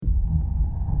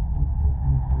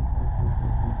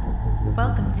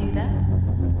Welcome to the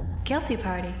Guilty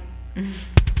Party.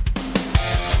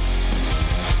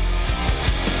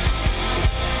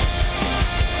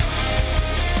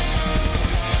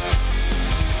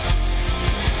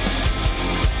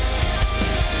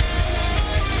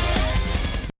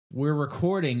 We're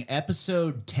recording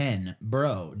episode 10.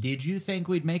 Bro, did you think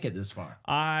we'd make it this far?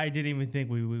 I didn't even think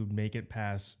we would make it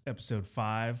past episode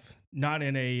 5. Not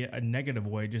in a negative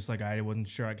way, just like I wasn't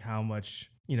sure like how much,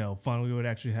 fun we would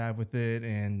actually have with it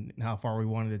and how far we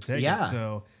wanted to take it.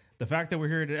 So the fact that we're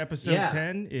here at episode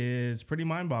 10 is pretty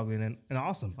mind-boggling and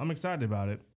awesome. I'm excited about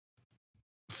it.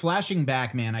 Flashing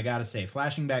back, man, I gotta say,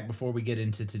 before we get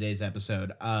into today's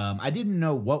episode, I didn't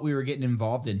know what we were getting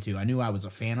involved into. I knew I was a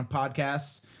fan of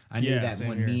podcasts. I knew that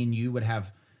when me and you would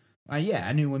have,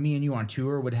 I knew when me and you on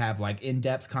tour would have like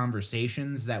in-depth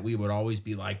conversations that we would always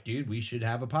be like, dude, we should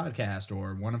have a podcast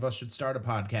or one of us should start a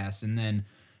podcast. And then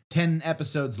 10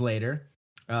 episodes later,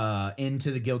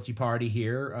 into the Guilty Party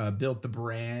here, built the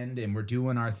brand and we're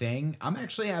doing our thing. I'm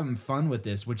actually having fun with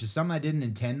this, which is something I didn't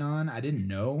intend on. I didn't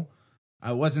know.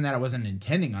 I wasn't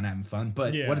intending on having fun,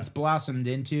 but what it's blossomed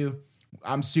into,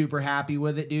 I'm super happy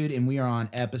with it, dude. And we are on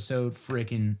episode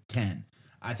freaking 10.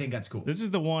 I think that's cool. This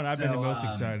is the one I've been the most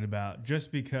excited about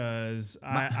just because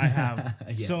I have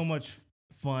so much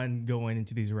fun going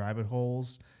into these rabbit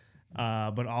holes,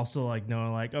 but also like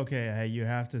knowing like, okay, hey, you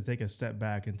have to take a step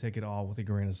back and take it all with a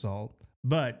grain of salt.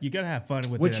 But you got to have fun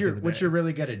with it. Which you're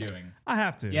really good at doing. I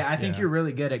have to. Yeah, I think you're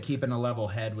really good at keeping a level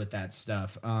head with that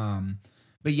stuff.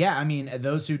 But yeah, I mean,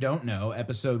 those who don't know,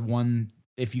 episode 1,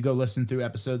 if you go listen through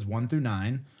episodes 1 through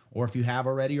 9, or if you have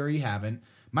already or you haven't,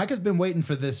 Micah's been waiting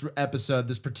for this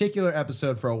particular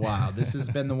episode for a while. This has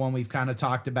been the one we've kind of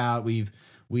talked about. We've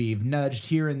nudged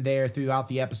here and there throughout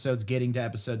the episodes, getting to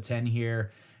episode 10 here.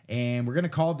 And we're going to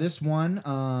call this one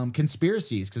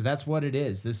Conspiracies, because that's what it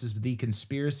is. This is the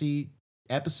Conspiracy,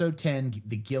 episode 10,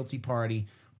 the Guilty Party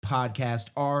podcast.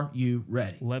 Are you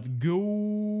ready? Let's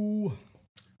go.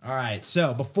 All right,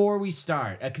 so before we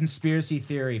start, a conspiracy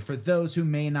theory, for those who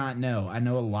may not know, I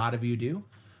know a lot of you do,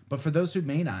 but for those who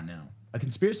may not know, a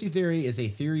conspiracy theory is a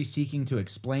theory seeking to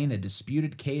explain a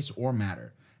disputed case or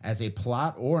matter as a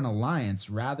plot or an alliance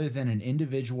rather than an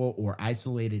individual or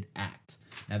isolated act.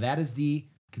 Now, that is the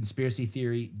conspiracy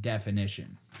theory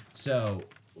definition. So,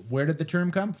 where did the term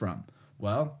come from?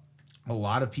 Well, a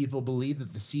lot of people believe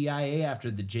that the CIA,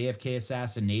 after the JFK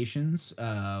assassinations,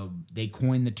 they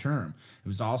coined the term. It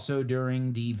was also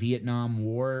during the Vietnam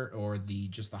War or the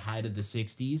height of the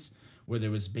 60s, where there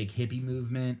was a big hippie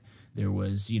movement. There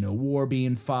was, war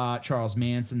being fought. Charles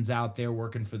Manson's out there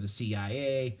working for the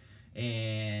CIA.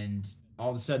 And all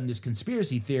of a sudden, this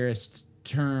conspiracy theorist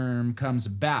term comes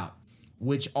about,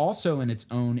 which also in its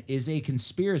own is a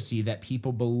conspiracy that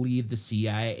people believe the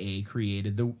CIA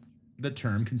created the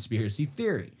term conspiracy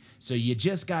theory. So you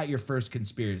just got your first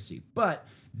conspiracy. But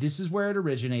this is where it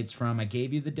originates from. I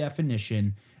gave you the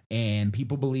definition, and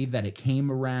people believe that it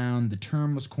came around, the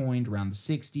term was coined around the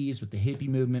 60s with the hippie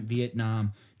movement,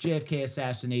 Vietnam, JFK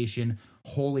assassination.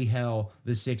 Holy hell,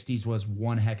 the 60s was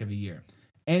one heck of a year.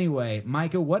 Anyway,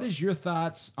 Micah, what is your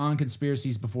thoughts on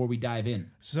conspiracies before we dive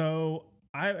in? So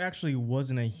I actually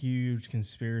wasn't a huge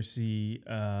conspiracy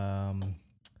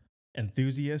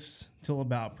enthusiast till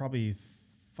about probably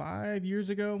 5 years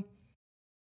ago.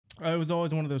 It was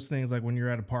always one of those things like when you're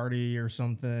at a party or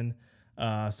something,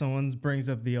 someone brings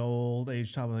up the old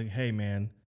age topic like, hey man,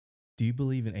 do you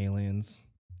believe in aliens?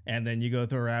 And then you go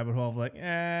through a rabbit hole of like,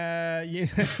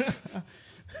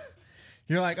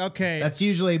 you're like, okay. That's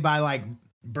usually by like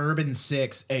bourbon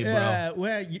 6. Hey bro,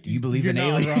 well, do you believe in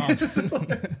aliens?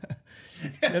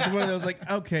 That's one of those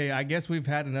like, okay, I guess we've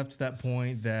had enough to that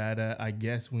point that I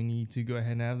guess we need to go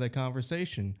ahead and have that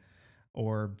conversation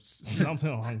or something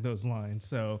along those lines.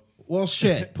 So, well,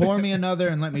 shit, pour me another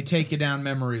and let me take you down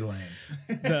memory lane.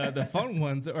 The fun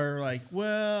ones are like,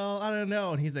 well, I don't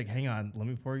know. And he's like, hang on, let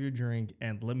me pour you a drink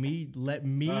and let me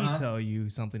tell you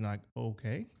something. Like,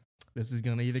 okay, this is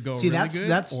gonna either go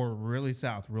good or really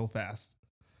south real fast.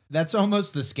 That's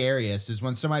almost the scariest is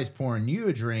when somebody's pouring you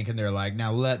a drink and they're like,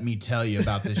 now let me tell you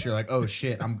about this. You're like, oh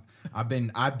shit, I've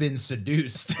been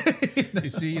seduced. You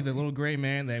see the little gray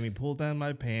man, let me pull down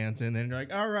my pants, and then you're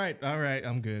like, all right,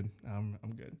 I'm good. I'm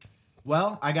good.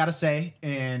 Well, I gotta say,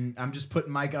 and I'm just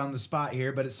putting Micah on the spot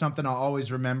here, but it's something I'll always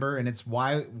remember, and it's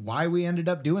why we ended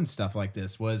up doing stuff like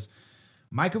this was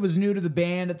Micah was new to the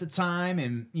band at the time,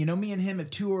 and me and him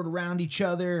had toured around each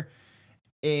other.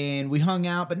 And we hung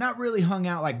out, but not really hung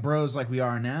out like bros like we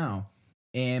are now.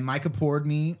 And Micah poured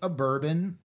me a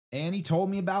bourbon, and he told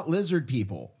me about lizard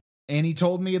people. and he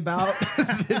told me about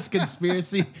this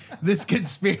conspiracy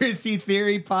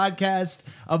theory podcast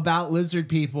about lizard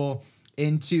people,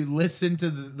 and to listen to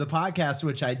the podcast,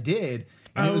 which I did,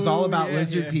 and it was all about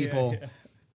lizard people. Yeah.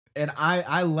 And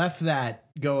I left that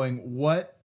going,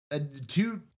 what?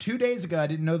 2 days ago, I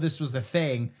didn't know this was the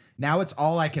thing. Now it's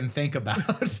all I can think about.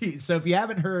 So if you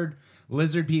haven't heard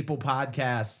lizard people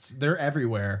podcasts, they're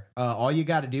everywhere. All you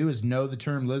got to do is know the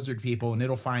term lizard people, and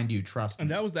it'll find you. Trust me.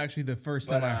 And that was actually the first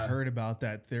time I heard about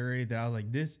that theory. That I was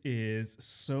like, this is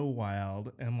so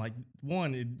wild. And I'm like,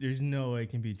 one, there's no way it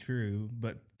can be true.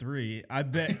 But 3, I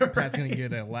bet Pat's gonna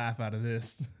get a laugh out of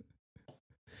this.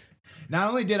 Not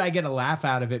only did I get a laugh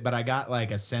out of it, but I got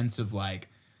like a sense of like,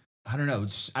 I don't know.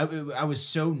 I was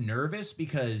so nervous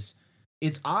because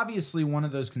it's obviously one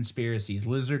of those conspiracies,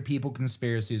 lizard people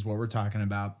conspiracies, what we're talking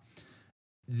about,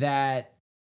 that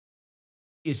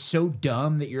is so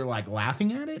dumb that you're like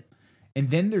laughing at it. And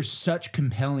then there's such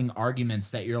compelling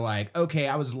arguments that you're like, okay,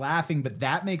 I was laughing, but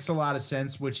that makes a lot of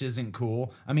sense, which isn't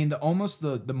cool. I mean,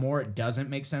 the more it doesn't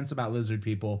make sense about lizard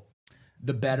people,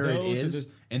 the better it is.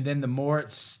 And then the more it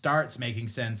starts making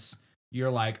sense, you're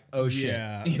like, oh shit.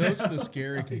 Yeah, those are the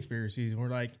scary conspiracies. We're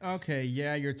like, okay,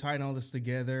 yeah, you're tying all this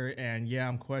together, and yeah,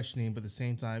 I'm questioning, but at the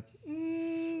same time,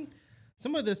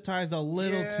 some of this ties a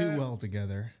little too well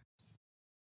together.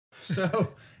 So,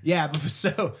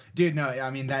 dude, no, I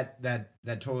mean, that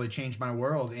totally changed my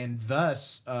world, and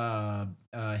thus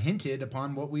hinted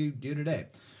upon what we do today.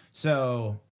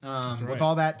 So, with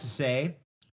all that to say,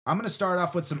 I'm going to start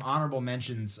off with some honorable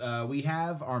mentions. We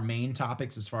have our main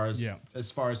topics as far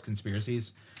as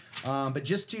conspiracies. But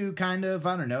just to kind of,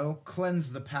 I don't know,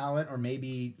 cleanse the palate, or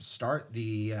maybe start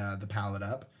the palate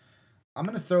up, I'm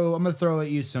going to throw at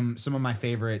you some of my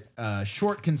favorite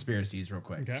short conspiracies real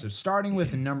quick. Okay. So starting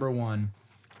with number 1,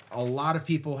 a lot of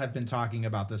people have been talking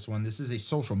about this one. This is a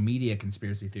social media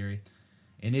conspiracy theory,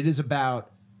 and it is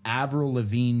about Avril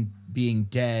Lavigne being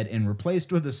dead and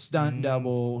replaced with a stunt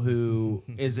double who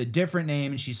is a different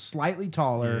name, and she's slightly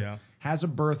taller, has a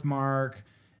birthmark,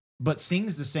 but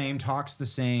sings the same, talks the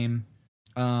same.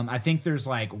 I think there's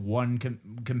like one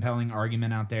compelling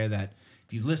argument out there that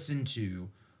if you listen to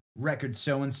record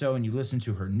so-and-so and you listen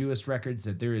to her newest records,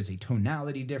 that there is a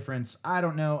tonality difference. I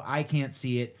don't know. I can't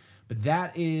see it, but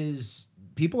that is...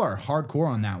 People are hardcore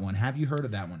on that one. Have you heard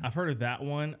of that one? I've heard of that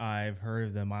one. I've heard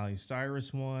of the Miley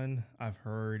Cyrus one. I've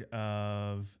heard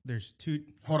of... There's 2...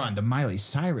 Hold on, the Miley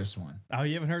Cyrus one. Oh,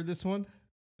 you haven't heard this one?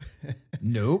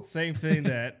 Nope. Same thing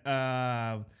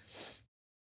that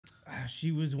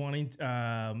she was wanting...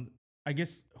 I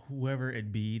guess whoever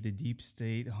it be, the deep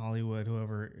state, Hollywood,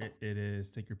 whoever it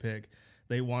is, take your pick.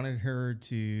 They wanted her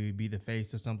to be the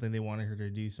face of something. They wanted her to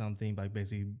do something, like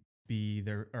basically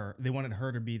they wanted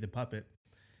her to be the puppet.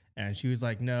 And she was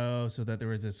like, no, so that there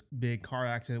was this big car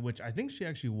accident, which I think she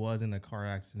actually was in a car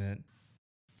accident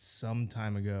some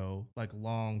time ago, like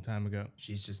long time ago.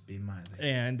 She's just being Miley.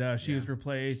 And she was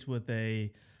replaced with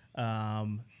a,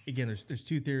 again, there's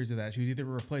 2 theories of that. She was either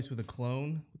replaced with a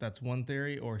clone, that's one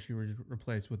theory, or she was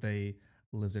replaced with a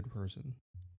lizard person.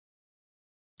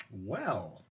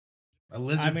 Well, a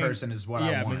lizard person is what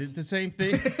I want. Yeah, but it's the same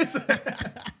thing.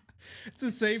 It's the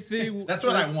same thing. That's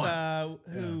what I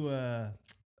want.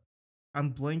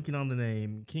 I'm blanking on the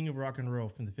name. King of rock and roll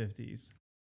from the 50s.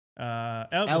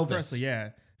 Elvis Presley, yeah.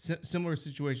 Similar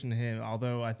situation to him,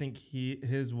 although I think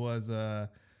his was... did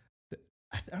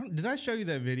I show you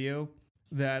that video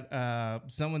that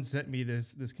someone sent me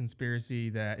this conspiracy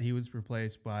that he was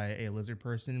replaced by a lizard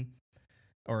person?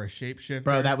 Or a shapeshifter.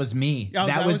 Bro, that was me. Oh,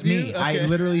 that was me. Okay. I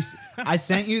literally, I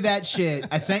sent you that shit.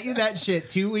 I sent you that shit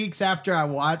 2 weeks after I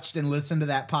watched and listened to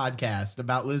that podcast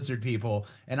about lizard people.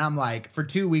 And I'm like, for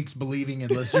 2 weeks believing in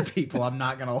lizard people, I'm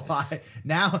not going to lie.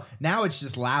 Now it's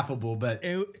just laughable. But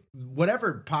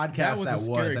whatever podcast that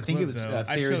was I think it was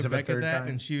Theories of a Third Kind.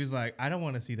 And she was like, I don't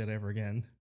want to see that ever again.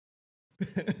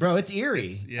 Bro, it's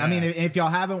eerie. I mean, if y'all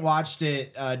haven't watched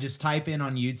it, just type in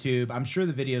on YouTube. I'm sure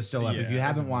the video's still up. If you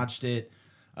haven't watched it,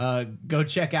 go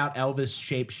check out Elvis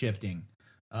Shape-Shifting.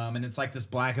 And it's like this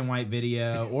black and white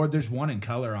video, or there's one in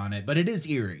color on it, but it is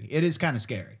eerie. It is kind of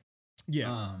scary.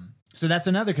 Yeah. So that's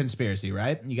another conspiracy,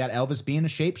 right? You got Elvis being a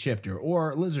shapeshifter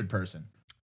or a lizard person.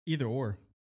 Either or,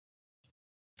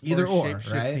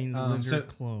 right? Lizard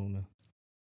clone.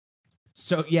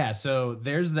 So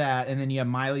there's that, and then you have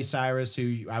Miley Cyrus,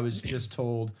 who I was just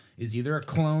told is either a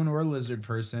clone or a lizard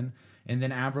person, and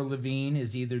then Avril Lavigne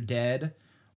is either dead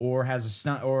or has a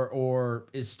stunt, or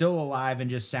is still alive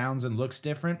and just sounds and looks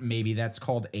different. Maybe that's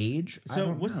called age.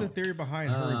 So what's the theory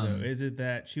behind her, though? Is it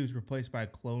that she was replaced by a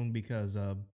clone because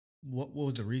what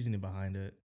was the reasoning behind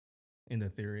it? in the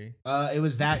theory? It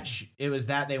was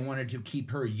that they wanted to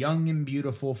keep her young and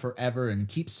beautiful forever and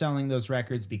keep selling those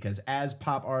records, because as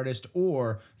pop artists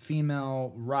or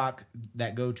female rock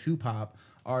that go to pop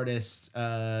artists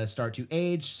start to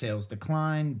age, sales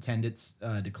decline, attendance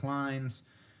declines.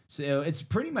 So it's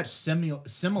pretty much similar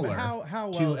But how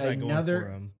well to is that another. going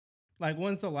for him? Like,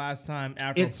 when's the last time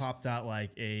Afro popped out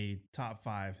like a top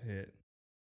 5 hit?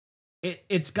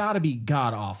 It's got to be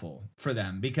god awful for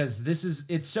them, because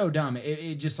it's so dumb.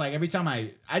 It just, like, every time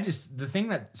the thing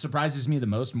that surprises me the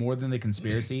most, more than the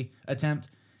conspiracy attempt,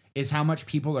 is how much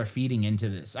people are feeding into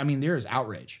this. I mean, there is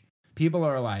outrage. People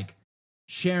are like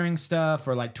sharing stuff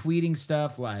or like tweeting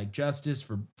stuff like justice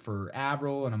for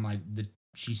Avril, and I'm like,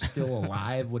 she's still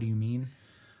alive. What do you mean?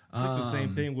 It's like the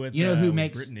same thing with who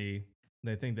makes Britney.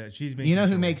 They think that she's being. You know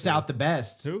who makes out the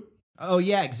best? Who? Oh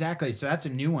yeah, exactly. So that's a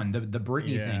new one. The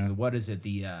Britney thing. What is it?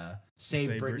 The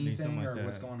Save Britney thing, or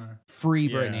what's going on? Free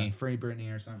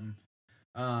Britney or something.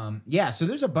 Yeah. So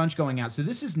there's a bunch going out. So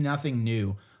this is nothing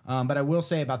new. But I will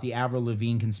say about the Avril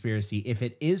Lavigne conspiracy, if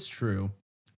it is true,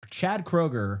 Chad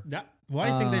Kroeger. Why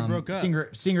do you think they broke up?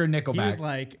 Singer Nickelback. He was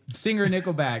like singer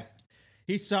Nickelback.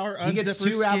 He saw her unzip he gets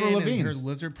her two skin Avril and her Lavignes.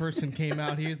 lizard person came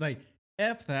out. He was like,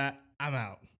 "F that, I'm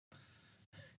out."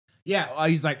 Yeah,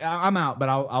 he's like, I'm out, but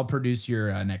I'll produce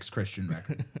your next Christian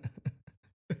record.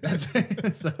 That's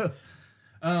right.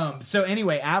 So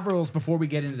anyway, Avril's, before we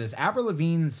get into this, Avril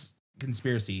Lavigne's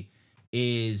conspiracy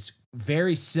is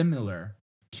very similar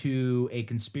to a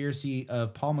conspiracy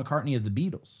of Paul McCartney of the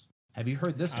Beatles. Have you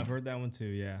heard this one? I've heard that one too,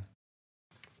 yeah.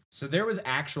 So there was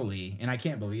actually, and I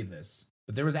can't believe this,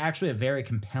 but there was actually a very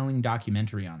compelling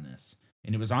documentary on this.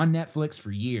 And it was on Netflix for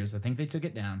years. I think they took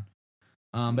it down.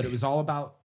 But it was all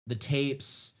about the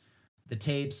tapes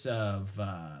of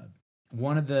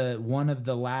one of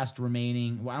the last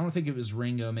remaining. Well, I don't think it was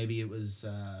Ringo. Maybe it was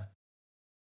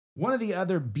one of the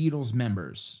other Beatles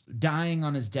members dying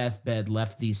on his deathbed.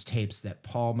 Left these tapes that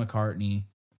Paul McCartney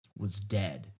was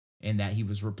dead, and that he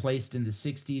was replaced in the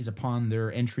 60s upon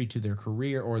their entry to their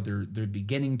career, or their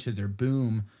beginning to their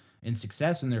boom and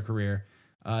success in their career.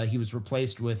 He was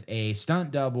replaced with a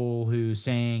stunt double who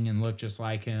sang and looked just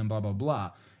like him, blah, blah,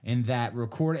 blah. And that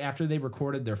after they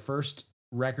recorded their first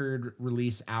record label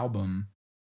release album,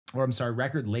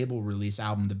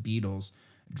 The Beatles,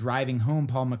 driving home,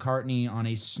 Paul McCartney on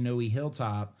a snowy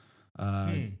hilltop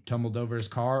tumbled over his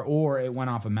car, or it went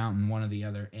off a mountain, one or the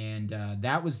other. And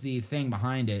that was the thing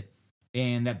behind it.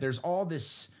 And that there's all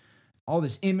this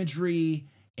imagery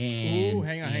and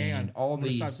hang on. All I'm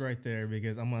these. Stop right there,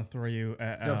 because I'm gonna throw you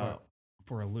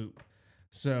for a loop.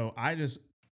 So I just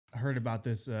heard about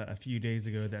this a few days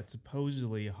ago, that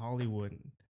supposedly Hollywood,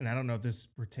 and I don't know if this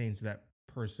pertains to that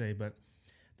per se, but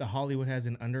the Hollywood has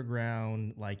an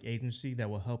underground like agency that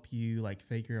will help you like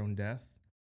fake your own death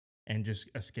and just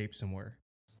escape somewhere.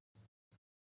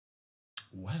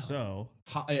 Wow. So,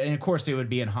 and of course they would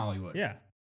be in Hollywood. Yeah.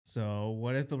 So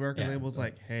what if the record label's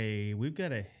like, hey, we've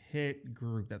got a hit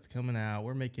group that's coming out.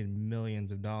 We're making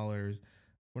millions of dollars.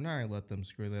 We're not going to let them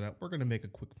screw that up. We're going to make a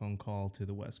quick phone call to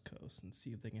the West Coast and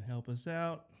see if they can help us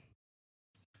out.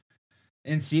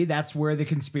 And see, that's where the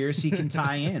conspiracy can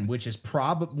tie in, which is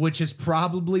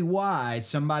probably why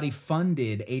somebody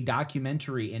funded a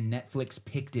documentary and Netflix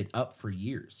picked it up for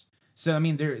years. So I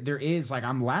mean, there is, like,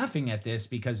 I'm laughing at this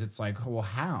because it's like, well,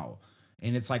 how?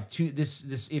 And it's like,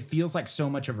 it feels like so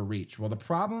much of a reach. Well, the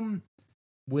problem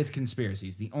with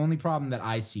conspiracies, the only problem that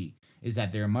I see, is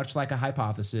that they're much like a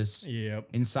hypothesis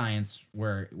in science,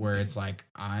 where it's like,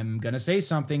 I'm gonna say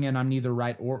something and I'm neither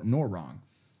right nor wrong.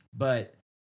 But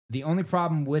the only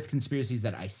problem with conspiracies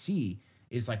that I see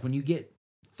is, like, when you get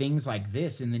things like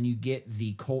this and then you get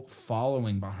the cult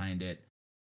following behind it,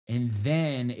 and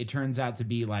then it turns out to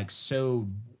be like so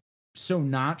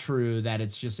not true that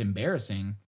it's just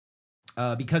embarrassing,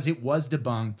 because it was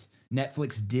debunked.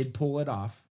 Netflix did pull it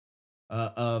off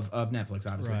of Netflix,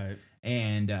 obviously. Right.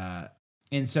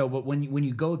 And so, but when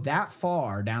you go that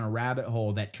far down a rabbit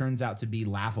hole that turns out to be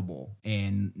laughable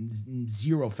and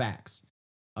zero facts,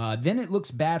 then it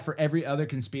looks bad for every other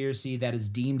conspiracy that is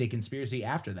deemed a conspiracy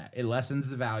after that. It lessens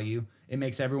the value. It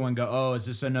makes everyone go, oh, is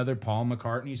this another Paul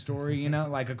McCartney story? You know,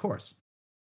 like, of course.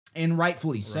 And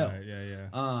rightfully so. Right,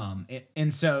 yeah.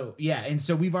 And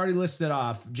so we've already listed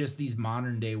off just these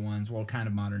modern day ones. Well, kind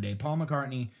of modern day. Paul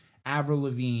McCartney, Avril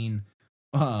Lavigne,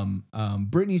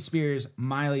 Britney Spears,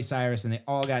 Miley Cyrus, and they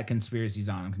all got conspiracies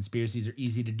on them. Conspiracies are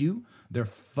easy to do. They're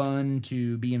fun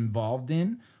to be involved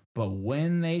in. But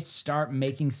when they start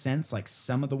making sense, like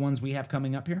some of the ones we have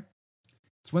coming up here,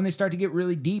 It's when they start to get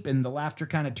really deep and the laughter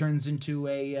kind of turns into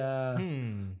a,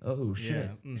 oh shit, Yeah.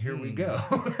 Mm-hmm. here we go.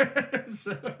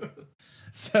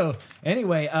 so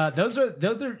anyway, those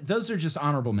are just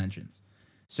honorable mentions.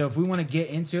 So if we want to get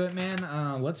into it,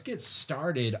 man, let's get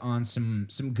started on some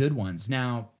good ones.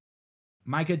 Now,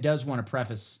 Micah does want to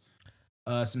preface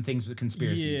some things with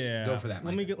conspiracies. Yeah. Go for that,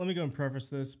 Micah. Let me go and preface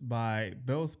this by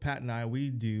both Pat and I, we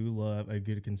do love a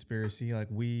good conspiracy. Like,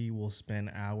 we will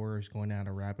spend hours going down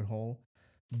a rabbit hole.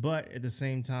 But at the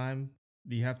same time,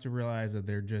 you have to realize that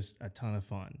they're just a ton of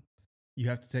fun. You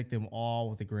have to take them all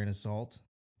with a grain of salt.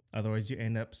 Otherwise, you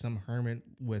end up some hermit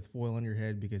with foil on your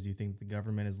head because you think the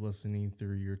government is listening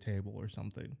through your table or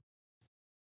something.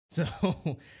 So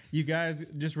you guys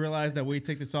just realize that we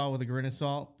take this all with a grain of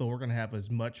salt, but we're going to have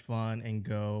as much fun and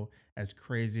go as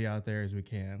crazy out there as we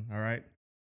can. All right?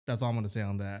 That's all I'm going to say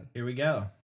on that. Here we go.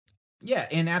 Yeah,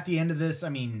 and at the end of this, I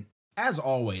mean, as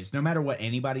always, no matter what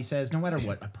anybody says, no matter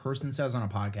what a person says on a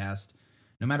podcast,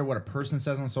 no matter what a person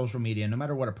says on social media, no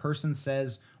matter what a person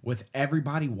says with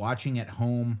everybody watching at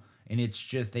home, and it's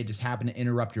just, they just happen to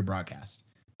interrupt your broadcast.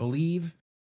 Believe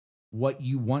what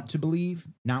you want to believe,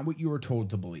 not what you are told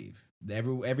to believe.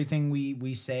 Everything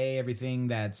we say, everything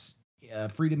that's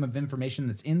freedom of information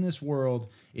that's in this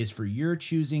world is for your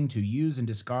choosing to use and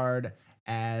discard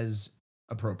as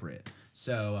appropriate.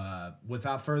 So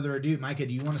without further ado, Micah,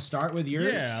 do you want to start with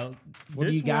yours? Yeah. What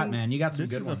do you got, man? You got some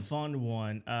good ones. This is a fun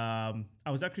one.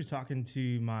 I was actually talking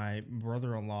to my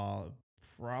brother-in-law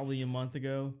probably a month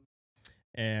ago,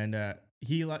 and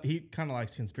he kind of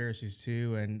likes conspiracies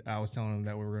too. And I was telling him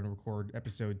that we were going to record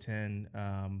episode 10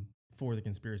 for the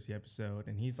conspiracy episode,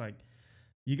 and he's like,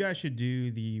 "You guys should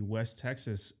do the West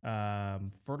Texas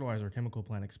fertilizer chemical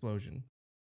plant explosion."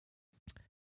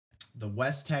 The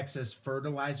West Texas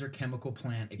fertilizer chemical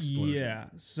plant explosion. Yeah.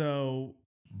 So,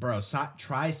 bro,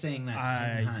 try saying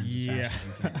that 10 times as fast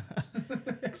as you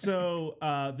can.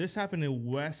 So this happened in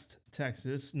West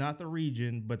Texas, not the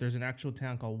region, but there's an actual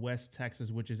town called West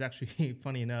Texas, which is actually,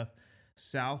 funny enough,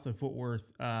 south of Fort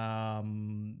Worth,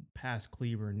 past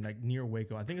Cleburne, like near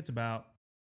Waco. I think it's about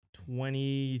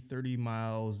 20, 30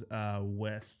 miles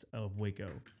west of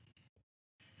Waco.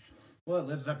 Well, it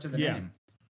lives up to the name.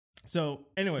 So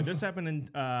anyway, this happened in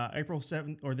April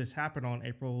 7th, or this happened on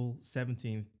April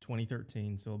 17th,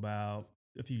 2013. So about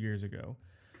a few years ago.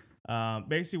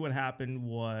 Basically what happened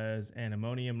was an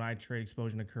ammonium nitrate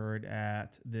explosion occurred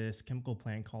at this chemical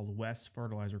plant called West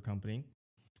Fertilizer Company.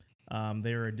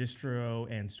 They're a distro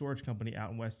and storage company out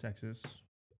in West Texas.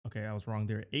 Okay, I was wrong.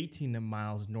 They're 18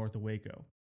 miles north of Waco.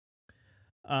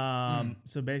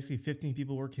 So basically 15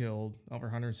 people were killed, over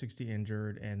 160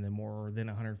 injured, and then more than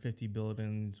 150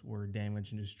 buildings were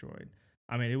damaged and destroyed.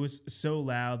 I mean, it was so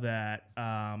loud that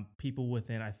people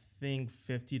within, I think,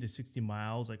 50 to 60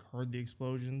 miles like heard the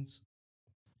explosions.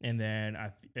 And then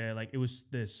it was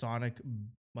the sonic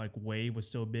like wave was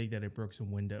so big that it broke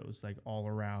some windows like all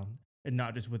around, and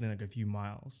not just within like a few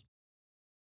miles.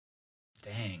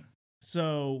 Dang.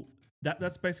 So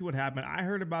that's basically what happened. I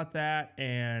heard about that,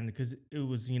 and because it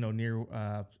was near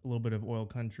a little bit of oil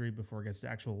country before it gets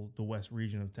to the west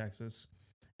region of Texas.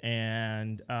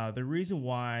 And the reason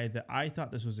why that I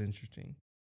thought this was interesting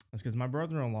is because my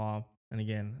brother-in-law, and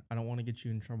again, I don't want to get you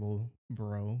in trouble,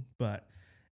 bro, but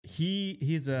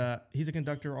he's a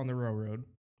conductor on the railroad,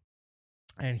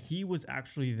 and he was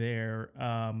actually there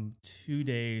 2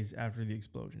 days after the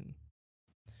explosion.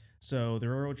 So the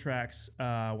railroad tracks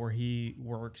where he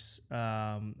works,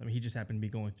 he just happened to be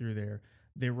going through there.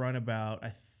 They run about,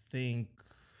 I think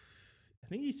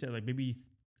he said like maybe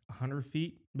 100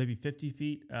 feet, maybe 50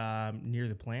 feet near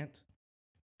the plant.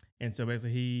 And so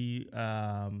basically he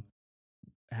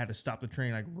had to stop the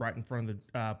train like right in front of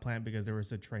the plant because there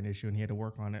was a train issue and he had to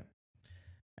work on it.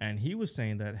 And he was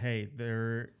saying that, hey,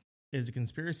 there is a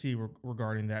conspiracy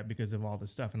regarding that because of all this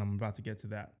stuff. And I'm about to get to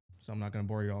that, so I'm not going to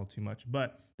bore you all too much.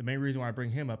 But the main reason why I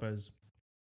bring him up is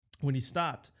when he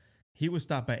was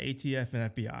stopped by ATF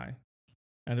and FBI.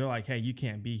 And they're like, hey, you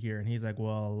can't be here. And he's like,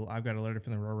 well, I've got a letter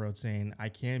from the railroad saying I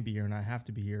can be here and I have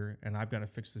to be here. And I've got to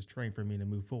fix this train for me to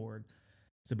move forward.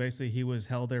 So basically he was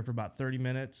held there for about 30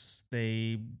 minutes.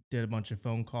 They did a bunch of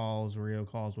phone calls, radio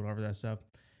calls, whatever that stuff.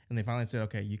 And they finally said,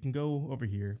 okay, you can go over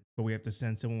here, but we have to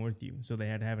send someone with you. So they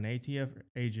had to have an ATF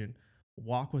agent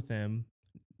walk with him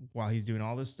while he's doing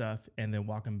all this stuff and then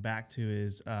walk him back to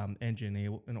his engine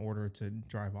in order to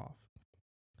drive off.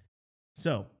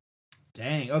 So.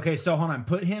 Dang. Okay, so hold on.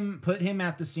 Put him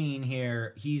at the scene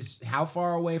here. He's how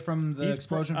far away from the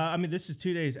explosion? This is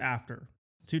 2 days after.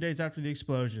 2 days after the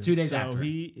explosion. 2 days after. So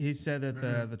he said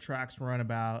that the tracks run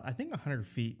about, I think, 100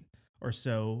 feet or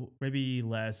so, maybe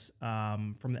less,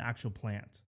 from the actual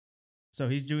plant. So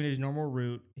he's doing his normal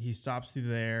route. He stops through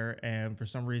there, and for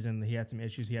some reason he had some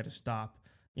issues. He had to stop,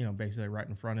 basically right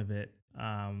in front of it.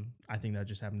 I think that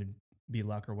just happened to be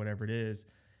luck or whatever it is.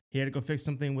 He had to go fix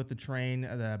something with the train,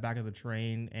 the back of the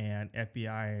train, and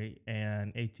FBI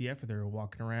and ATF they were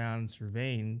walking around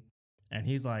surveying, and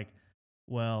he's like,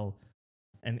 well,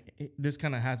 and this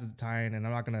kind of has a tie-in, and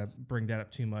I'm not going to bring that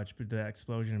up too much, but that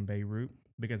explosion in Beirut,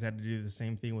 because I had to do the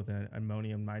same thing with an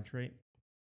ammonium nitrate.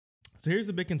 So here's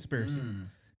the big conspiracy,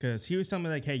 because he was telling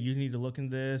me like, hey, you need to look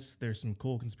into this. There's some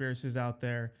cool conspiracies out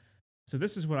there. So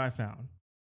this is what I found,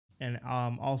 and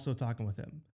also talking with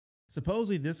him.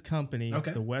 Supposedly this company,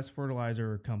 the West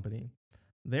Fertilizer Company,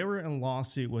 they were in a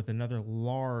lawsuit with another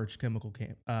large chemical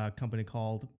company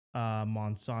called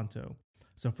Monsanto.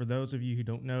 So for those of you who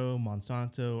don't know,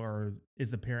 Monsanto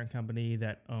is the parent company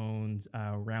that owns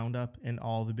Roundup and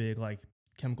all the big like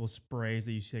chemical sprays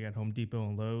that you see at Home Depot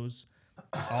and Lowe's.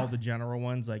 All the general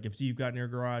ones, like if you've got in your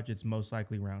garage, it's most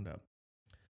likely Roundup.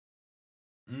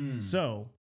 So,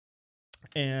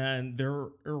 and there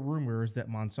are rumors that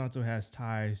Monsanto has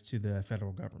ties to the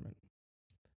federal government,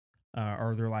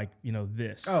 or they're like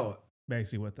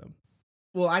basically with them.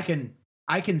 Well, I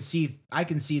can see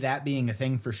that being a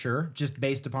thing for sure, just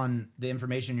based upon the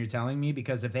information you're telling me.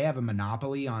 Because if they have a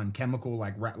monopoly on chemical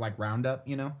like Roundup,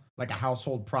 like a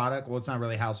household product, well, it's not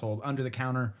really household, under the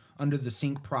counter, under the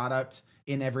sink product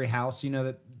in every house,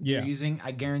 that they're using.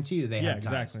 I guarantee you they have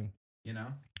ties. Exactly.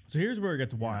 So here's where it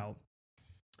gets wild.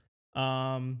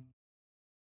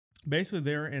 Basically,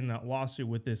 they're in a lawsuit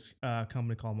with this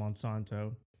company called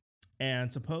Monsanto,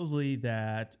 and supposedly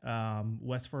that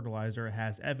West Fertilizer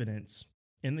has evidence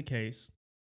in the case,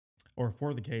 or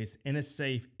for the case, in a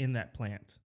safe in that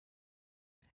plant.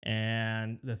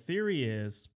 And the theory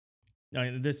is,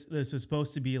 this was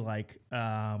supposed to be like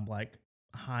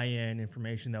high end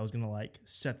information that was going to like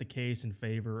set the case in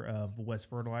favor of West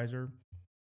Fertilizer.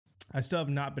 I still have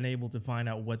not been able to find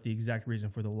out what the exact reason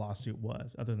for the lawsuit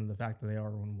was, other than the fact that they are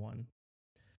on one.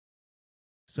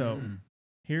 So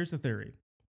here's the theory.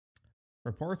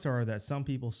 Reports are that some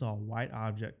people saw a white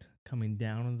object coming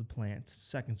down on the plant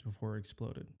seconds before it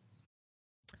exploded.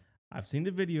 I've seen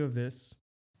the video of this,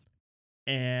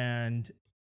 and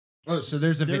so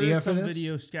there's a video for this? There is some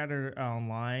video scattered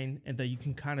online, and that you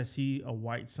can kind of see a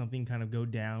white something kind of go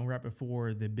down right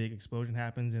before the big explosion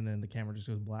happens, and then the camera just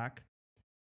goes black.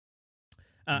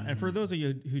 And for those of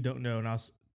you who don't know, and I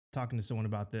was talking to someone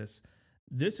about this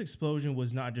explosion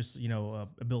was not just,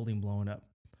 a building blowing up.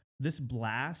 This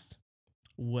blast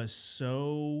was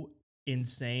so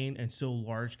insane and so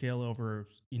large scale over,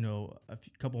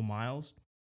 couple miles,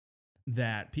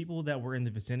 that people that were in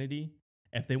the vicinity,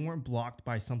 if they weren't blocked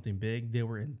by something big, they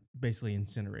were basically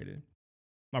incinerated.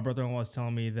 My brother-in-law was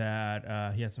telling me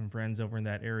that he had some friends over in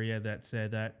that area that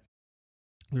said that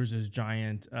there's this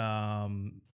giant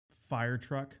fire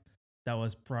truck that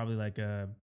was probably like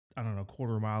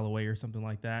quarter mile away or something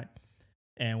like that.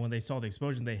 And when they saw the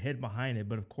explosion, they hid behind it.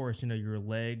 But of course, your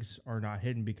legs are not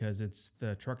hidden because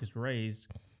the truck is raised.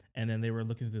 And then they were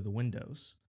looking through the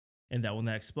windows. And that when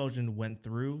that explosion went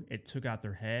through, it took out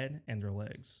their head and their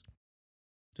legs.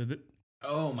 So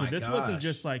this wasn't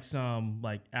just like some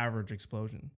like average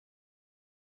explosion.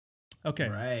 Okay.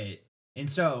 Right. And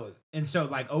so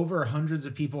like over hundreds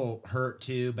of people hurt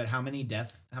too, but how many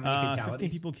fatalities? 15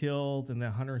 people killed and then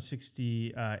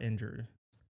 160 injured.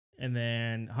 And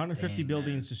then 150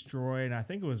 buildings destroyed. And I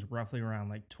think it was roughly around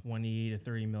like $20 to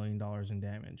 $30 million in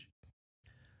damage.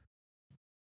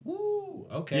 Woo.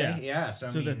 Okay. Yeah.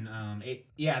 So there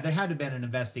had to have been an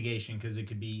investigation, because it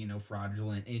could be,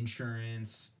 fraudulent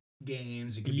insurance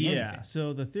games. It could be anything.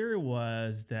 So the theory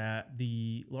was that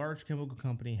the large chemical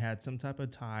company had some type of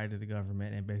tie to the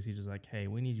government and basically just like, hey,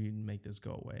 we need you to make this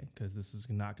go away because this is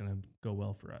not going to go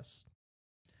well for us.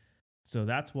 So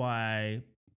that's why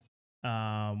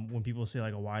when people say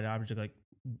like a white object, like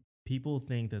people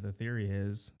think that the theory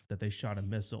is that they shot a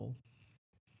missile.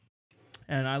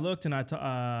 And I looked and I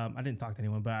didn't talk to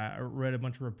anyone, but I read a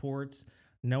bunch of reports.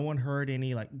 No one heard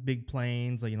any like big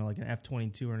planes, like like an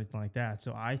F-22 or anything like that.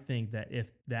 So I think that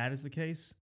if that is the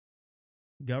case,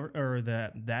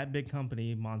 that big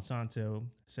company Monsanto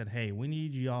said, "Hey, we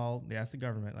need y'all." They asked the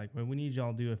government, like, "We need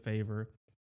y'all to do a favor."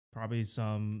 Probably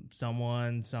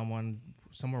someone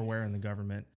somewhere where in the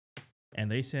government, and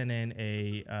they sent in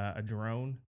a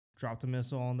drone, dropped a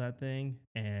missile on that thing,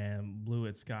 and blew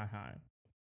it sky high.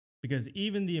 Because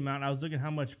even the amount, I was looking at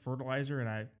how much fertilizer, and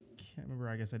I can't remember,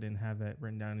 I guess I didn't have that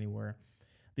written down anywhere.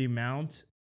 The amount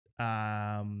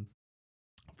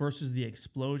versus the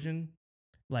explosion,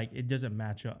 like it doesn't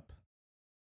match up.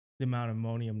 The amount of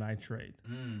ammonium nitrate.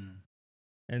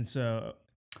 And so...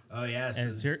 Oh, yes.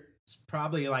 It's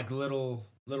probably like little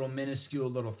minuscule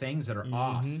little things that are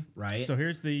off, right? So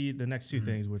here's the next two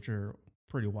things, which are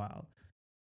pretty wild.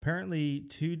 Apparently,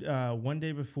 1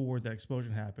 day before the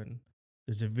explosion happened,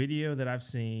 there's a video that I've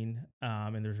seen,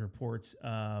 and there's reports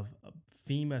of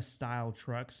FEMA-style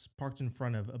trucks parked in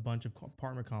front of a bunch of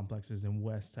apartment complexes in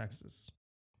West Texas.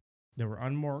 They were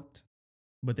unmarked,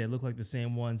 but they look like the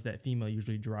same ones that FEMA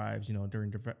usually drives,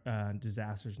 during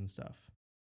disasters and stuff.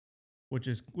 Which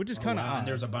is kind of odd. And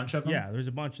there's a bunch of them? Yeah, there's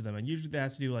a bunch of them. And usually that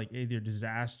has to do like either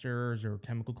disasters or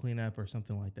chemical cleanup or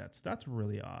something like that. So that's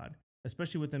really odd,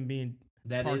 especially with them being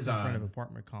parked in front of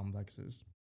apartment complexes.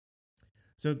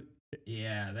 So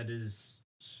yeah, that is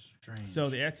strange. So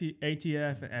the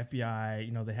ATF and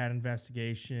FBI, they had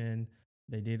investigation.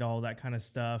 They did all that kind of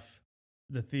stuff.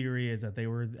 The theory is that they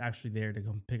were actually there to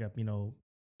come pick up,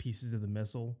 pieces of the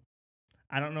missile.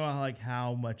 I don't know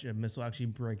how much a missile actually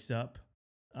breaks up.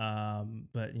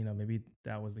 But maybe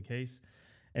that was the case.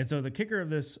 And so the kicker of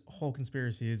this whole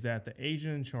conspiracy is that the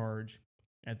agent in charge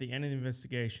at the end of the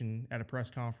investigation at a press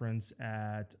conference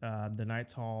at the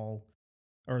Knights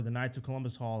of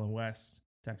Columbus Hall in West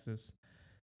Texas,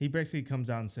 he basically comes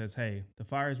out and says, hey, the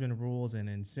fire has been ruled an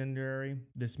incendiary.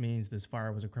 This means this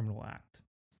fire was a criminal act.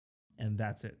 And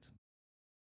that's it.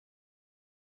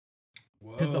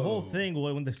 Because the whole thing,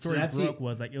 when the story broke,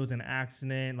 was like it was an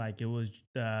accident. Like it was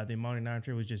the ammonium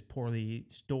nitrate was just poorly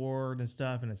stored and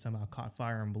stuff, and it somehow caught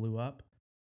fire and blew up.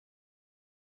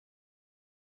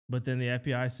 But then the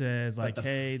FBI says, like,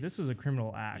 hey, this was a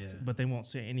criminal act, but they won't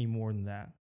say any more than that.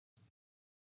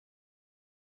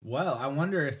 Well, I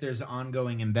wonder if there's an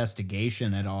ongoing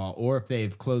investigation at all, or if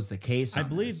they've closed the case. I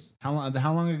believe this. How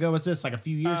long ago was this? Like a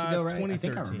few years ago, right? 2013. I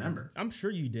think I remember. I'm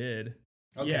sure you did.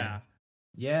 Okay. Yeah.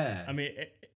 Yeah. I mean,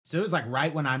 so it was like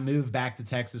right when I moved back to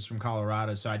Texas from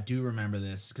Colorado. So I do remember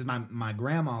this because my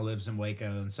grandma lives in Waco.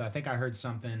 And so I think I heard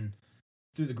something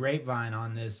through the grapevine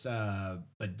on this.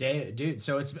 But dude,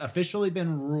 so it's officially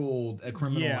been ruled a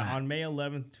criminal act. Yeah, on May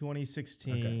 11th,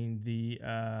 2016, the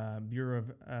Bureau of,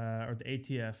 or the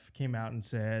ATF came out and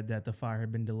said that the fire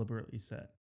had been deliberately set,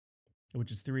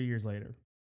 which is 3 years later.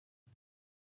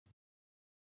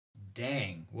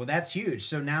 Dang. Well, that's huge.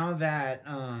 So now that,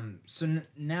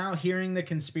 now hearing the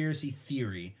conspiracy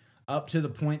theory up to the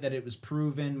point that it was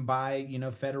proven by,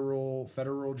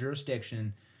 federal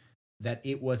jurisdiction that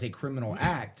it was a criminal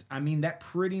act, I mean, that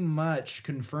pretty much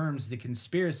confirms the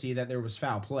conspiracy that there was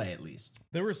foul play, at least.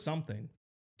 There was something.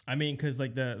 I mean, because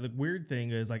like the weird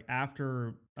thing is like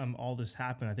after all this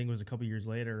happened, I think it was a couple years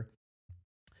later,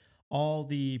 all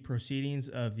the proceedings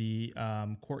of the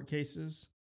court cases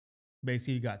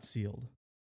basically got sealed,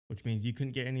 which means you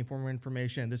couldn't get any form of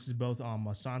information. This is both on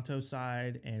Monsanto's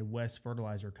side and West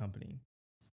Fertilizer Company,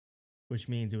 which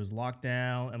means it was locked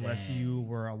down. Unless you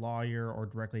were a lawyer or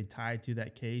directly tied to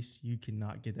that case, you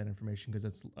cannot get that information because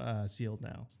it's sealed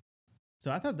now.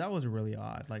 So I thought that was really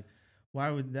odd. Like,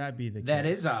 why would that be the case? That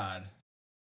is odd.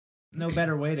 No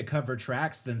better way to cover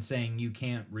tracks than saying you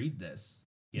can't read this,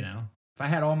 If I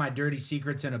had all my dirty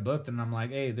secrets in a book, then I'm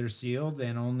like, hey, they're sealed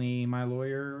and only my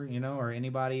lawyer, or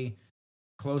anybody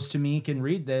close to me can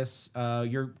read this.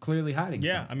 You're clearly hiding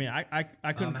something. I mean,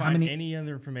 I couldn't find any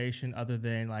other information other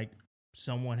than like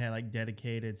someone had like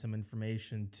dedicated some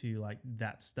information to like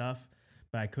that stuff,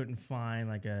 but I couldn't find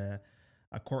like a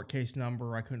court case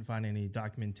number. I couldn't find any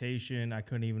documentation. I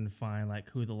couldn't even find like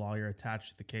who the lawyer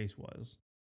attached to the case was.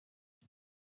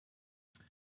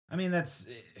 I mean,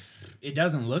 it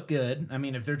doesn't look good. I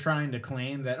mean, if they're trying to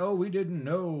claim that, oh, we didn't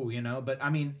know, but I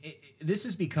mean, this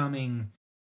is becoming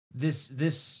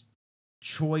this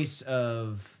choice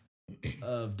of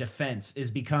defense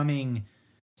is becoming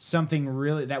something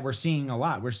really that we're seeing a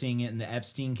lot. We're seeing it in the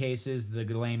Epstein cases, the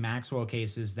Ghislaine Maxwell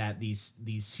cases, that these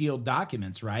sealed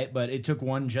documents, right? But it took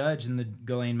one judge in the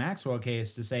Ghislaine Maxwell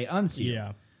case to say unsealed.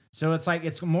 Yeah. So it's like,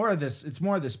 it's more of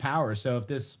this power. So if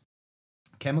this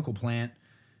chemical plant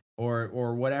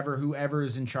or whatever, whoever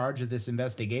is in charge of this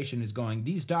investigation is going,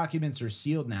 these documents are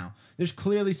sealed now, there's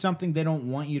clearly something they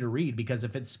don't want you to read, because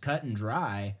if it's cut and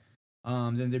dry,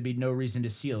 then there'd be no reason to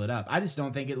seal it up. I just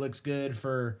don't think it looks good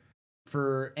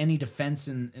for any defense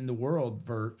in the world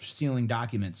for sealing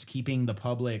documents, keeping the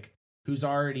public who's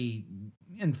already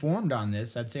informed on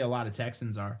this. I'd say a lot of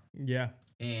Texans are. Yeah.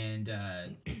 And,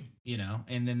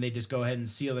 and then they just go ahead and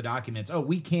seal the documents. Oh,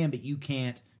 we can, but you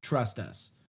can't, trust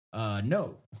us.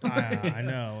 No. I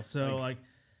know. So like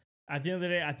at the end of the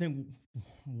day, I think,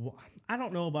 I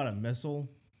don't know about a missile.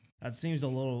 That seems a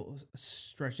little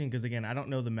stretching because, again, I don't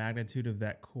know the magnitude of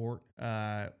that court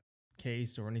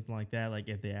case or anything like that, like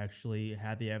if they actually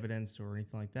had the evidence or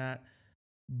anything like that.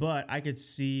 But I could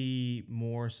see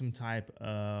more some type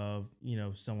of,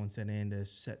 someone set in to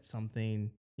set something,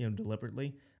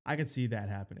 deliberately. I could see that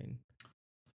happening.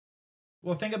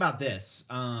 Well, think about this.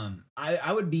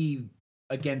 I would be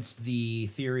against the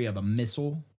theory of a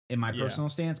missile in my personal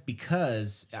stance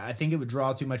because I think it would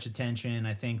draw too much attention.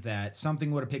 I think that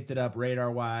something would have picked it up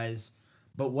radar-wise.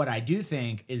 But what I do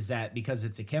think is that because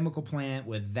it's a chemical plant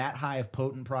with that high of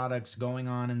potent products going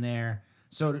on in there,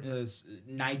 so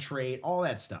nitrate, all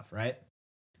that stuff, right?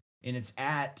 And it's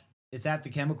at the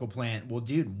chemical plant. Well,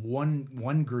 dude,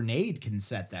 one grenade can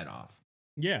set that off.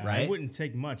 Yeah, right. It wouldn't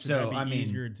take much. So that'd be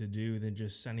easier to do than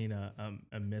just sending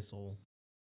a missile.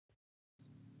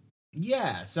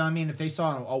 Yeah. So I mean, if they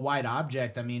saw a white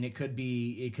object, I mean, it could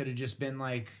have just been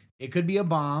like it could be a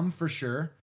bomb for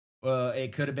sure.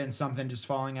 It could have been something just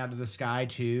falling out of the sky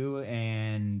too,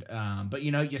 and but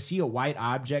you see a white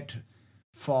object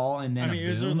fall and then a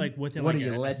boom. Like within what like are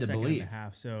you led to believe? And a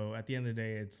half. So at the end of the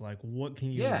day, it's like, what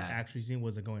can you actually see?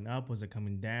 Was it going up? Was it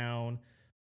coming down?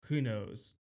 Who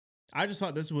knows? I just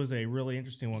thought this was a really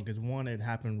interesting one because one, it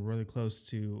happened really close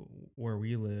to where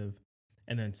we live,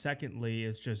 and then secondly,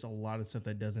 it's just a lot of stuff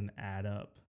that doesn't add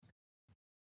up.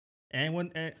 And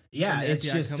when it's ATI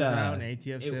just comes out and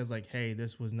ATF says like, "Hey,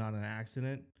 this was not an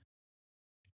accident."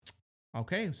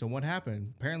 Okay, so what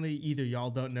happened? Apparently, either y'all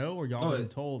don't know or y'all been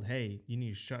told, "Hey, you need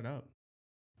to shut up."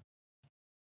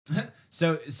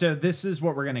 So this is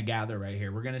what we're gonna gather right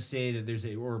here. We're gonna say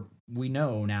that we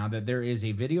know now that there is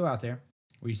a video out there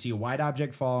where you see a white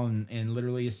object fall and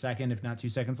literally a second, if not 2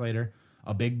 seconds later,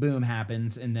 a big boom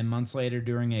happens, and then months later,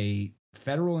 during a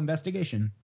federal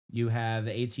investigation, you have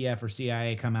the ATF or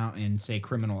CIA come out and say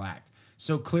criminal act.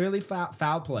 So clearly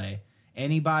foul play.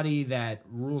 Anybody that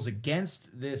rules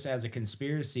against this as a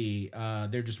conspiracy,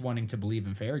 they're just wanting to believe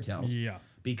in fairy tales. Yeah.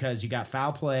 Because you got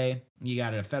foul play, you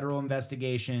got a federal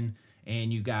investigation,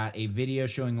 and you got a video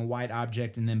showing a white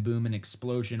object and then boom, an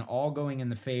explosion, all going in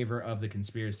the favor of the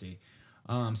conspiracy.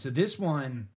 So this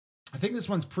one, I think this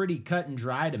one's pretty cut and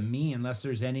dry to me, unless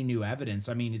there's any new evidence.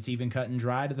 I mean, it's even cut and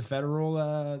dry to the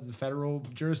federal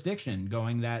jurisdiction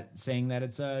saying that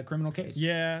it's a criminal case.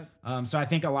 Yeah. So I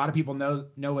think a lot of people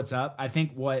know what's up. I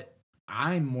think what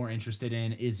I'm more interested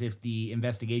in is if the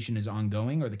investigation is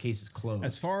ongoing or the case is closed.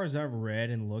 As far as I've read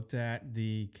and looked at,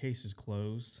 the case is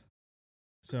closed.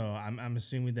 So I'm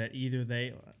assuming that either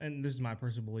they, and this is my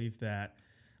personal belief, that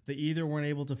they either weren't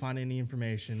able to find any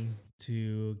information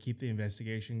to keep the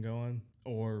investigation going,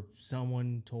 or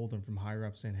someone told them from higher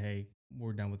up saying, "Hey,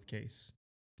 we're done with the case.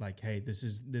 Like, hey, this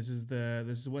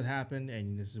is what happened,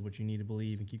 and this is what you need to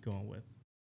believe and keep going with."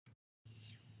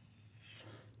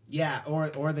 Yeah,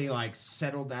 or they like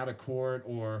settled out of court,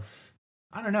 or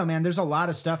I don't know, man. There's a lot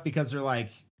of stuff because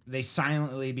they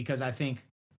silently, because I think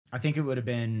it would have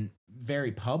been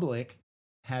very public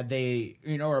had they,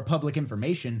 or public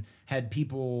information had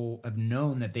people have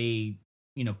known that they,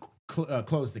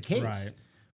 closed the case. Right.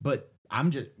 But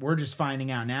we're just finding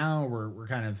out now. We're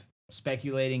kind of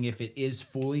speculating if it is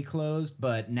fully closed,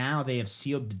 but now they have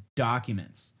sealed the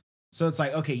documents. So it's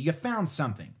like, okay, you found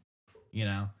something,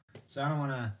 So I don't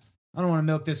want to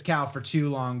milk this cow for too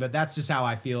long, but that's just how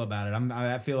I feel about it.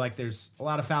 I feel like there's a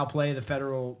lot of foul play. The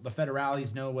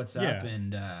federalities know what's up,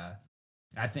 and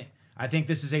I think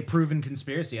this is a proven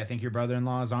conspiracy. I think your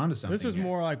brother-in-law is onto something. This was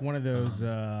more like one of those,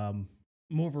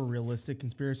 more of a realistic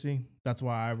conspiracy. That's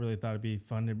why I really thought it'd be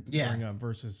fun to bring up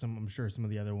versus I'm sure some of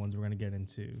the other ones we're going to get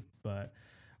into. But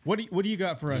what do you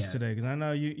got for us today? Because I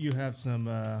know you have some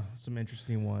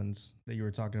interesting ones that you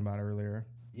were talking about earlier.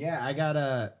 Yeah, I got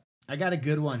a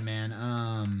good one,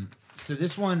 man. So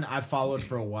this one I've followed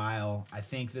for a while. I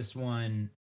think this one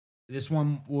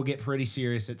will get pretty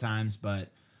serious at times,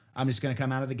 but I'm just going to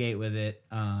come out of the gate with it.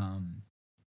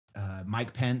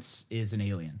 Mike Pence is an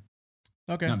alien.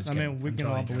 Okay. No, I mean, we can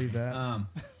all believe that.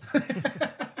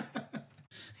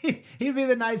 He'd be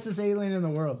the nicest alien in the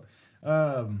world.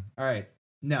 All right.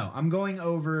 No, I'm going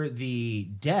over the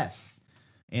death.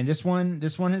 And this one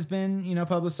has been,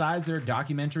 publicized. There are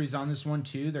documentaries on this one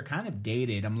too. They're kind of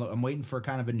dated. I'm waiting for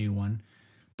kind of a new one.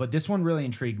 But this one really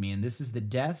intrigued me. And this is the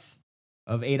death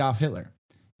of Adolf Hitler.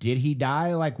 Did he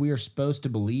die like we are supposed to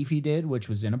believe he did, which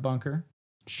was in a bunker,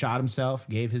 shot himself,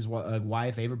 gave his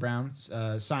wife, Ava Braun,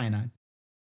 cyanide?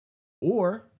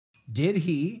 Or did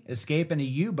he escape in a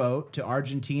U-boat to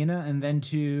Argentina and then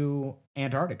to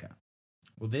Antarctica?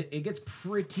 Well, it gets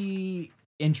pretty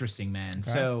interesting, man. Okay.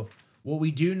 So what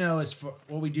we do know as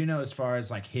far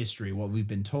as like history, what we've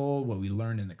been told, what we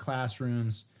learned in the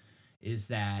classrooms, is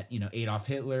that Adolf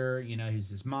Hitler,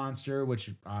 he's this monster, which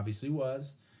obviously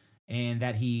was. and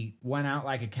that he went out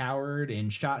like a coward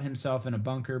and shot himself in a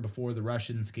bunker before the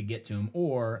Russians could get to him,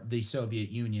 or the Soviet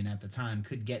Union at the time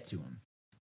could get to him.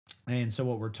 And so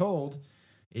what we're told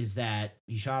is that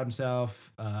he shot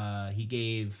himself. He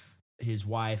gave his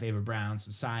wife, Ava Brown,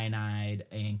 some cyanide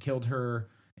and killed her,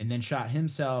 and then shot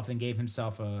himself and gave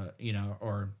himself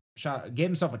gave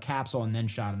himself a capsule and then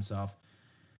shot himself.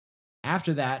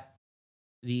 After that,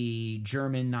 the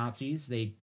German Nazis,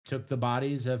 they took the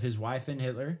bodies of his wife and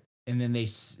Hitler, and then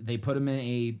they put them in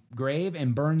a grave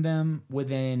and burned them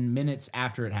within minutes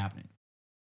after it happening.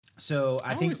 So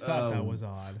I think thought that was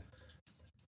odd.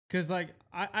 Because I've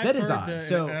that is odd.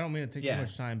 So I don't mean to take too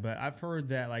much time, but I've heard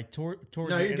that towards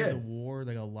the end of the war,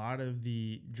 a lot of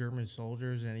the German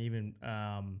soldiers and even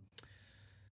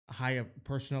high up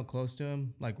personnel close to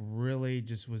him, really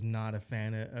just was not a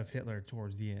fan of Hitler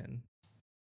towards the end.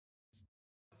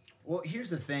 Well, here's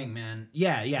the thing, man.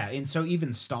 Yeah, and so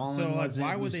even Stalin. So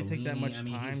why would they take that much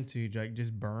time to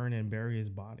just burn and bury his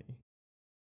body?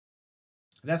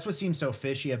 That's what seems so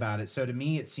fishy about it. So to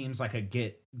me, it seems like a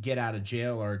get out of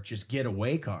jail or just get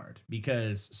away card,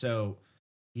 because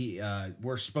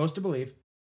we're supposed to believe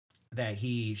that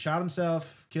he shot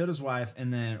himself, killed his wife,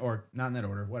 and then, or not in that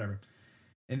order, whatever.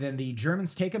 And then the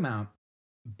Germans take him out,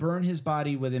 burn his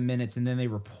body within minutes, and then they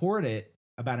report it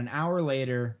about an hour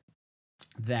later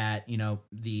that,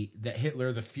 that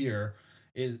Hitler, the Fuhrer,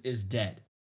 is dead,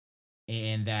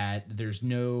 and that there's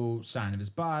no sign of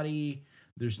his body.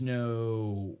 There's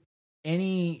no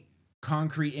any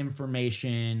concrete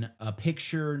information, a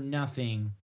picture,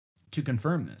 nothing to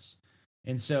confirm this.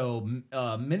 And so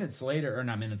minutes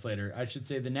later, I should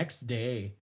say the next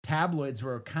day, tabloids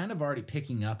were kind of already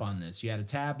picking up on this. You had a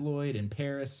tabloid in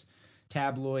Paris,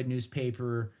 tabloid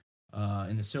newspaper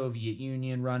in the Soviet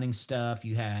Union running stuff.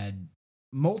 You had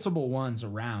multiple ones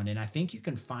around, and I think you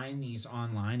can find these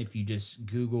online if you just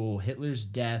Google Hitler's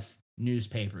death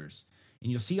newspapers. And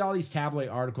you'll see all these tabloid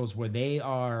articles where they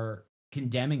are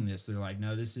condemning this. They're like,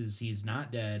 no, he's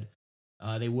not dead.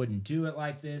 They wouldn't do it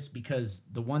like this, because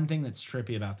the one thing that's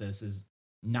trippy about this is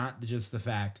not just the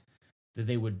fact that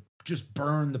they would just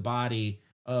burn the body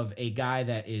of a guy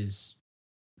that is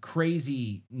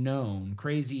crazy known,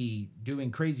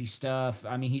 doing crazy stuff.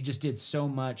 I mean, he just did so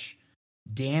much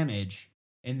damage,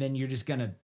 and then you're just going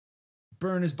to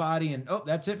burn his body and, oh,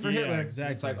 that's it for Hitler.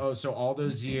 Exactly. It's like, oh, so all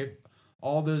those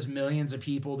millions of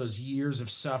people, those years of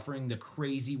suffering, the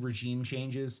crazy regime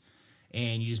changes,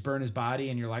 and you just burn his body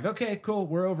and you're like, okay, cool,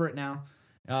 we're over it now.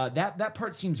 That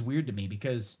part seems weird to me,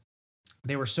 because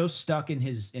they were so stuck in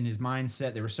his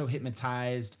mindset. They were so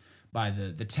hypnotized by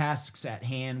the tasks at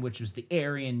hand, which was the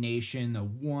Aryan nation, the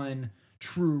one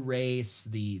true race,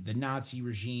 the Nazi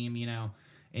regime,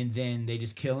 and then they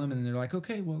just kill him and they're like,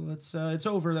 okay, well, it's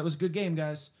over. That was a good game,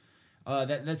 guys.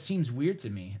 That seems weird to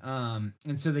me.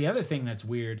 And so the other thing that's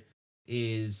weird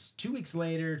is 2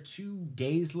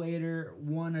 days later,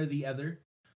 one or the other,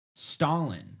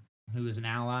 Stalin, who is an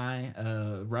ally,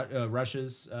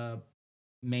 Russia's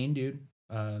main dude,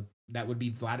 that would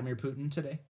be Vladimir Putin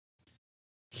today.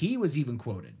 He was even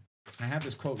quoted. I have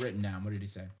this quote written down. What did he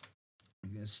say?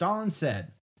 Stalin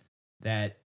said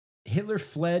that Hitler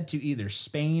fled to either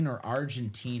Spain or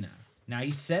Argentina. Now,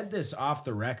 he said this off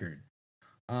the record.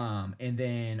 And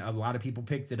then a lot of people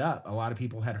picked it up. A lot of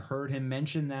people had heard him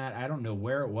mention that. I don't know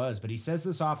where it was, but he says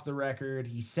this off the record.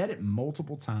 He said it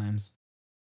multiple times,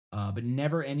 but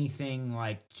never anything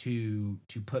like to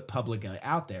put publicly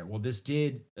out there. Well, this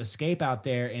did escape out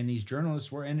there, and these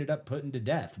journalists were ended up put to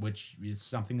death, which is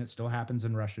something that still happens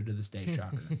in Russia to this day.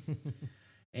 Shocker.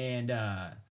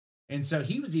 And so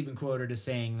he was even quoted as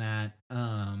saying that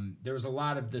there was a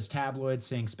lot of this tabloid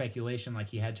saying speculation like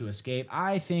he had to escape.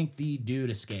 I think the dude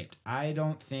escaped. I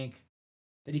don't think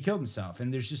that he killed himself.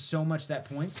 And there's just so much that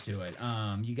points to it.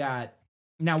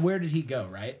 Now, where did he go,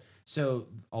 right? So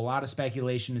a lot of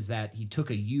speculation is that he took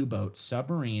a U-boat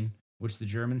submarine, which the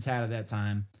Germans had at that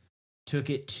time, took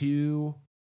it to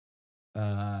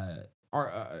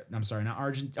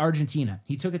Argentina.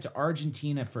 He took it to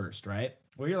Argentina first, right?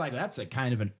 Well, you're like, that's a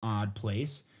kind of an odd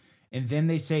place. And then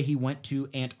they say he went to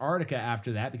Antarctica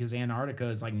after that, because Antarctica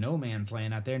is like no man's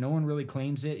land out there. No one really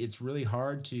claims it. It's really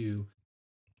hard to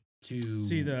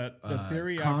see the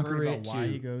theory I've heard about why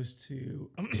he goes to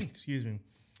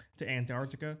to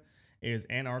Antarctica is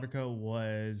Antarctica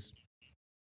was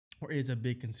or is a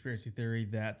big conspiracy theory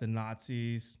that the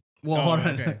Nazis. Well, hold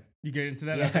on. Okay. You get into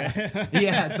that? Yeah. Okay.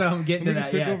 Yeah, so I'm getting to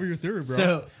that. Take over your theory, bro.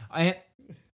 So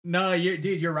no,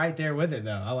 you're right there with it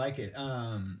though. I like it.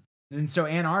 And so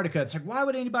Antarctica, it's like, why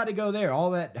would anybody go there?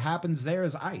 All that happens there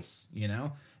is ice,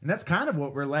 And that's kind of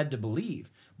what we're led to believe.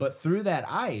 But through that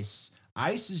ice,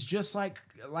 ice is just like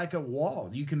a wall.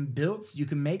 You can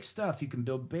make stuff, you can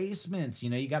build basements,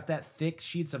 you got that thick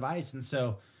sheets of ice. And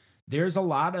so there's a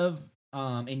lot of,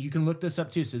 and you can look this up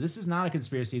too. So this is not a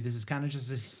conspiracy. This is kind of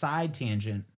just a side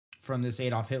tangent from this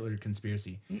Adolf Hitler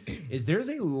conspiracy. Is there's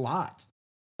a lot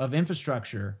of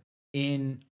infrastructure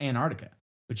in Antarctica,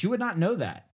 but you would not know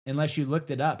that unless you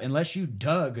looked it up, unless you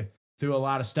dug through a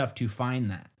lot of stuff to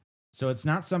find that. So it's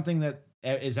not something that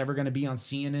is ever going to be on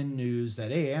CNN News that,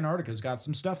 hey, Antarctica's got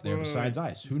some stuff there besides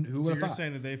ice. Who would have thought? So you're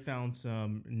saying that they found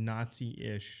some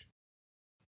Nazi-ish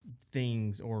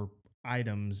things or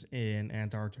items in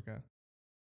Antarctica?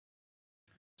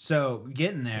 So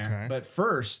getting there, but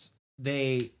first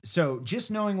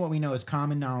just knowing what we know is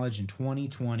common knowledge in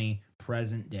 2020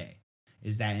 present day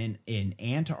is that in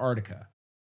Antarctica,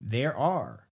 there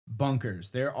are bunkers,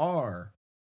 there are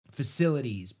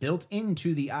facilities built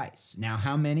into the ice. Now,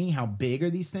 how many, how big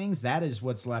are these things? That is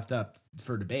what's left up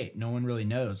for debate. No one really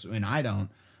knows, and I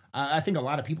don't. I think a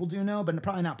lot of people do know, but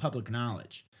probably not public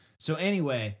knowledge. So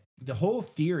anyway, the whole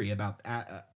theory about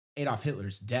Adolf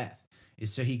Hitler's death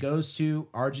is so he goes to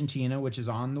Argentina, which is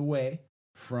on the way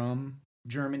from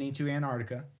Germany to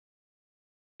Antarctica.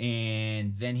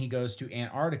 And then he goes to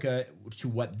Antarctica to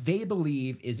what they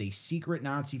believe is a secret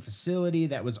Nazi facility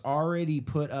that was already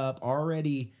put up,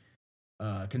 already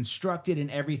constructed and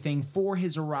everything for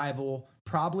his arrival.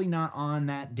 Probably not on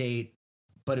that date,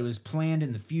 but it was planned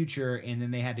in the future. And then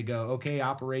they had to go, okay,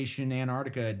 Operation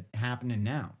Antarctica happening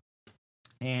now.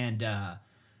 And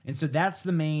so that's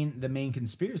the main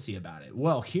conspiracy about it.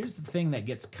 Well, here's the thing that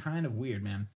gets kind of weird,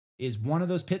 man, is one of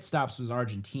those pit stops was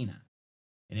Argentina.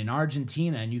 And in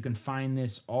Argentina, and you can find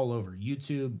this all over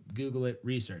YouTube, Google it,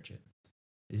 research it,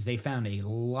 is they found a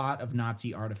lot of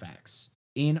Nazi artifacts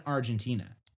in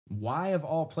Argentina. Why of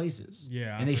all places?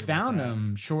 Yeah. And they found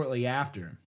them shortly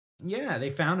after. Yeah, they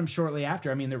found them shortly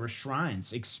after. I mean, there were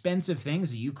shrines, expensive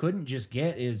things that you couldn't just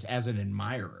get as an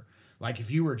admirer. Like if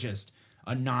you were just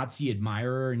a Nazi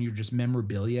admirer and you're just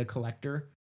memorabilia collector,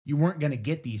 you weren't going to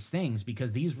get these things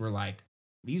because these were like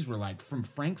from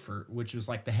Frankfurt, which was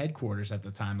like the headquarters at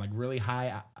the time, like really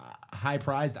high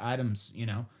prized items,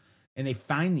 and they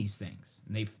find these things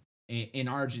and in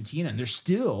Argentina, and they're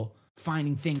still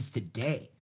finding things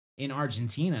today in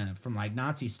Argentina from like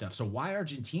Nazi stuff. So why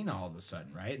Argentina all of a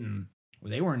sudden, right? And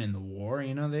they weren't in the war,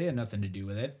 they had nothing to do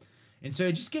with it. And so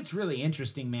it just gets really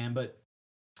interesting, man. But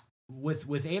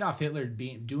with Adolf Hitler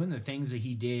doing the things that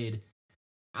he did,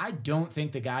 I don't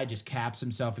think the guy just caps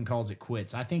himself and calls it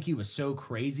quits. I think he was so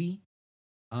crazy,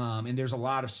 and there's a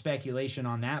lot of speculation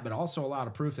on that, but also a lot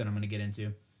of proof that I'm going to get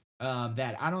into,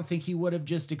 that I don't think he would have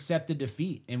just accepted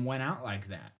defeat and went out like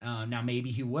that. Now, maybe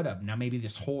he would have. Now, maybe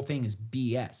this whole thing is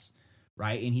BS,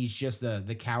 right? And he's just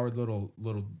the coward little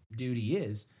dude he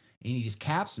is, and he just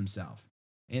caps himself,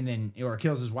 and then or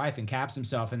kills his wife and caps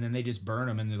himself, and then they just burn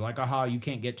him, and they're like, aha, you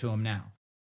can't get to him now.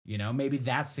 Maybe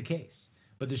that's the case.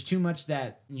 But there's too much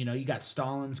that, you got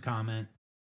Stalin's comment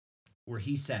where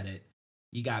he said it.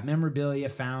 You got memorabilia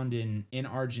found in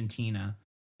Argentina.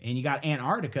 And you got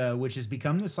Antarctica, which has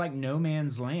become this like no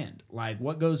man's land. Like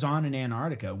what goes on in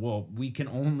Antarctica? Well, you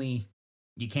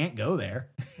can't go there.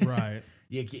 Right.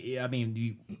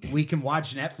 We can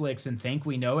watch Netflix and think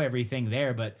we know everything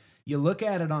there. But you look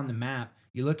at it on the map,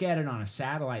 you look at it on a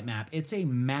satellite map, it's a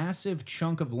massive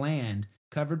chunk of land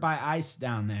covered by ice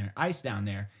down there.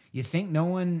 You think no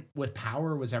one with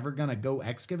power was ever going to go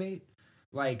excavate?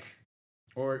 Like,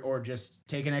 or just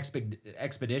take an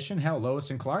expedition? Hell,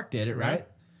 Lois and Clark did it, right?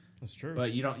 That's true.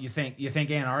 But you think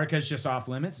Antarctica is just off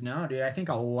limits? No, dude. I think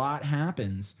a lot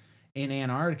happens in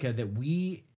Antarctica that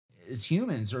we as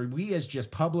humans or we as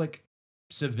just public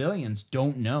civilians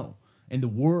don't know. And the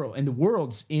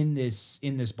world's in this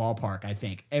ballpark, I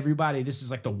think. Everybody, this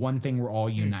is like the one thing we're all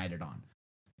united on.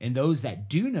 And those that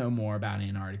do know more about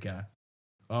Antarctica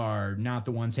are not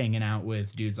the ones hanging out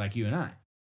with dudes like you and I,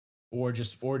 or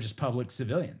just public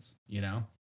civilians.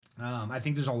 I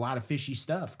think there's a lot of fishy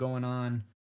stuff going on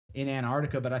in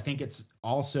Antarctica, but I think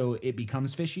it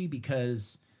becomes fishy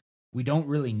because we don't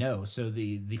really know. So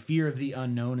the fear of the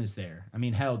unknown is there. I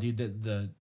mean, hell, dude,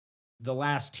 the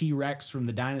last T-Rex from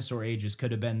the dinosaur ages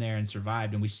could have been there and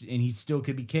survived, and he still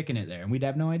could be kicking it there, and we'd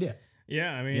have no idea.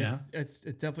 Yeah, I mean, it's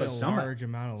definitely large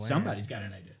amount of land. Somebody's got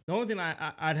an idea. The only thing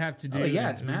I'd have to do,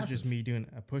 it's massive. Just me doing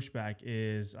a pushback,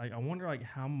 is I wonder like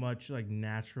how much like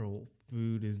natural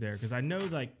food is there, because I know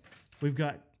like we've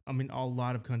got, a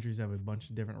lot of countries have a bunch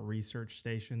of different research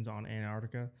stations on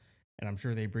Antarctica, and I'm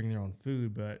sure they bring their own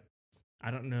food, but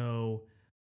I don't know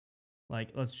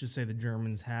like, let's just say the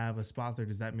Germans have a spot there.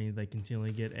 Does that mean they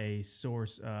continually get a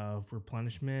source of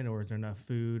replenishment, or is there enough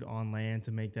food on land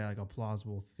to make that like a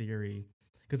plausible theory?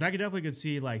 Because I could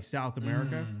see like South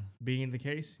America being the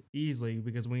case easily,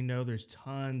 because we know there's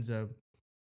tons of,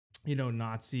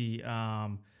 Nazi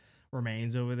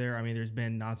remains over there. I mean, there's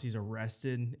been Nazis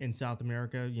arrested in South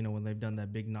America, when they've done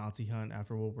that big Nazi hunt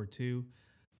after World War II.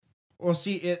 Well,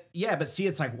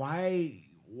 it's like,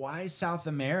 why South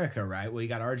America, right? Well, you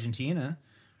got Argentina,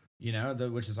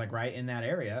 which is like right in that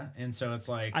area. And so it's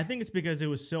like, I think it's because it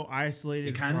was so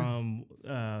isolated from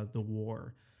the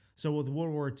war. So with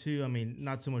World War II, I mean,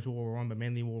 not so much World War I, but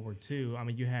mainly World War II, I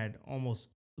mean, you had almost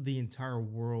the entire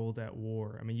world at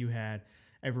war. I mean, you had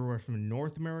everywhere from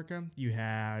North America, you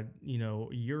had,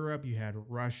 Europe, you had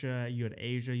Russia, you had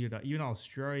Asia, you had even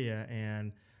Australia,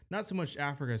 and not so much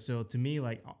Africa. So to me,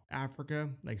 like Africa,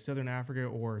 like Southern Africa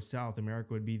or South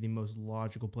America would be the most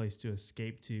logical place to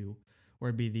escape to, where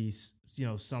it'd be these,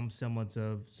 some semblance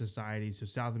of society. So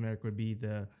South America would be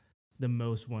the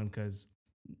most one, because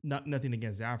nothing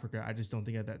against Africa. I just don't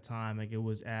think at that time, like, it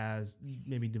was as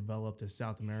maybe developed as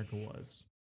South America was.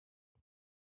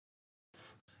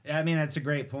 Yeah, I mean, that's a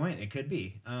great point. It could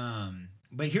be.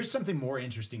 But here's something more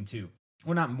interesting too.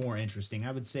 Well, not more interesting.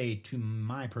 I would say, to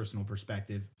my personal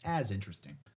perspective, as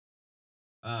interesting.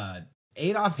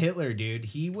 Adolf Hitler, dude,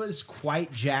 he was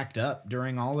quite jacked up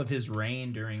during all of his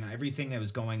reign, during everything that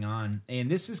was going on. And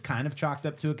this is kind of chalked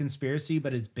up to a conspiracy,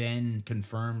 but has been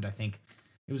confirmed. I think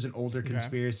it was an older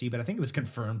conspiracy, but I think it was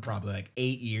confirmed probably like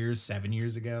 7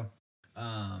 years ago.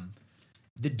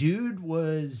 The dude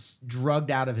was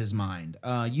drugged out of his mind.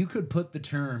 You could put the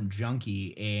term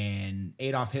junkie, and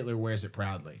Adolf Hitler wears it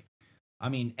proudly. I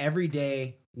mean, every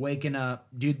day waking up,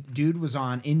 dude was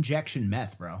on injection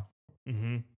meth, bro.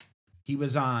 Mm-hmm. He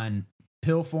was on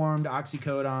pill-formed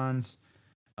oxycodons.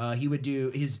 He would do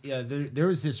his. There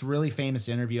was this really famous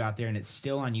interview out there, and it's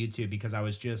still on YouTube because I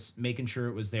was just making sure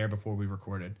it was there before we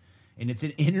recorded. And it's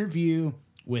an interview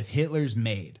with Hitler's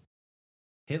maid.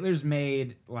 Hitler's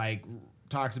maid, like,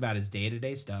 talks about his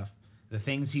day-to-day stuff, the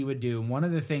things he would do. And one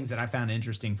of the things that I found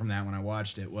interesting from that when I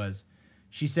watched it was,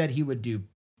 she said he would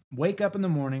wake up in the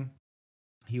morning.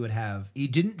 He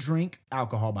didn't drink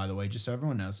alcohol, by the way, just so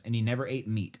everyone knows, and he never ate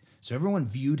meat. So everyone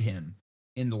viewed him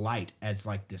in the light as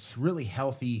like this really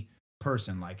healthy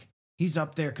person. Like, he's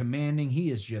up there commanding.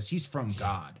 He's from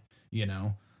God,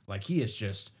 like, he is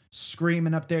just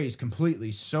screaming up there. He's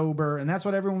completely sober. And that's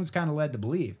what everyone was kind of led to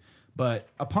believe. But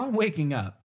upon waking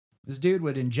up, this dude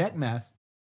would inject meth,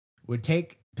 would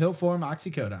take pill form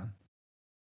oxycodone,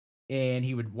 and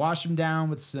he would wash him down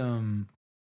with some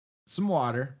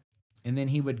water, and then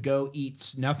he would go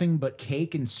eat nothing but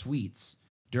cake and sweets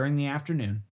during the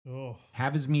afternoon. Oh.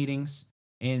 Have his meetings,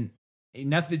 and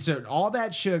nothing. So all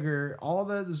that sugar, all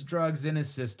those drugs in his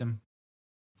system,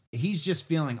 he's just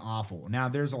feeling awful. Now,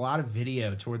 there's a lot of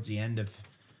video towards the end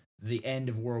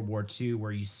of World War II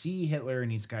where you see Hitler,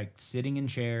 and he's like sitting in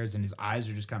chairs, and his eyes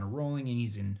are just kind of rolling, and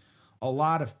he's in a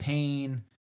lot of pain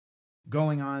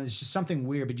going on. It's just something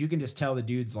weird, but you can just tell the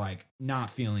dude's like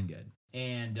not feeling good.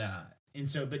 And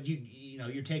so, but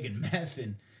you're taking meth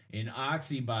and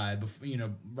oxy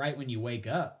right when you wake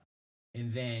up,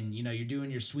 and then, you're doing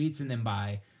your sweets, and then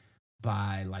by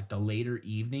like the later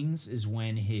evenings is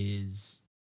when his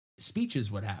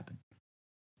speeches would happen.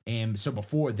 And so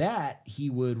before that, he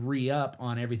would re-up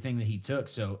on everything that he took.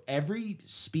 So every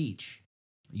speech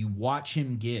you watch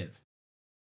him give,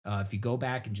 if you go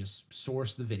back and just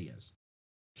source the videos,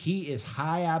 he is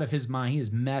high out of his mind. He is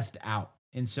methed out.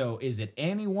 And so is it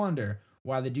any wonder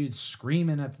why the dude's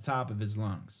screaming at the top of his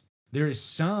lungs? There is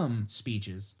some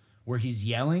speeches where he's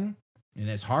yelling and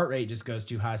his heart rate just goes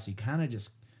too high. So he kind of just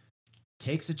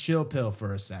takes a chill pill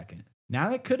for a second. Now,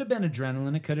 that could have been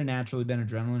adrenaline. It could have naturally been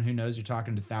adrenaline. Who knows? You're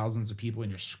talking to thousands of people and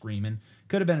you're screaming.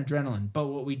 Could have been adrenaline. But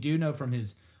what we do know from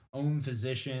his own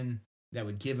physician that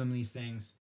would give him these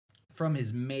things, from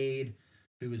his maid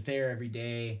who was there every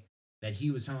day that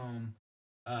he was home,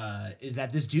 is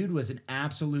that this dude was an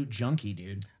absolute junkie,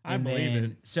 dude. I believe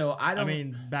it. So I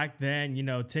mean, back then,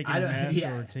 taking meth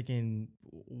or taking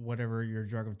whatever your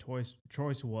drug of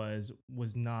choice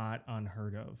was not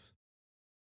unheard of.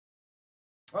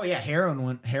 Oh yeah,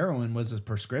 heroin was a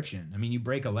prescription. I mean, you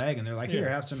break a leg and they're like, here,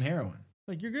 have some heroin.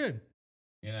 Like, you're good.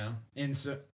 And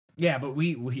so, yeah, but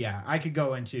I could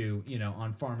go into,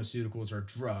 on pharmaceuticals or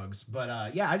drugs, but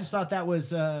I just thought that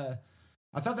was,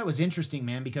 interesting,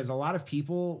 man, because a lot of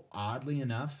people, oddly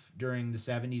enough, during the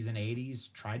 70s and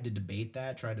 80s tried to debate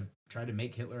that, tried to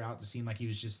make Hitler out to seem like he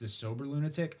was just this sober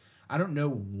lunatic. I don't know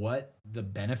what the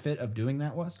benefit of doing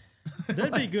that was.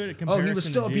 That'd be good at comparison. Oh, he was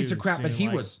still a piece of crap, but he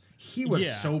like, was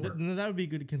sober. That would be a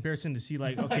good comparison to see,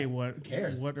 like, okay, what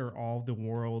cares? What are all the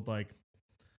world like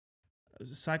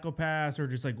psychopaths or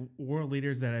just like world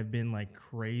leaders that have been like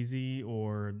crazy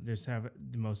or just have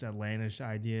the most outlandish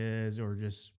ideas or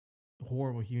just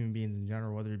horrible human beings in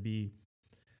general, whether it be,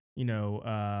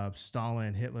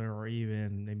 Stalin, Hitler, or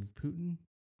even maybe Putin,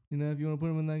 if you want to put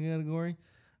them in that category.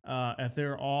 If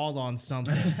they're all on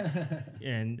something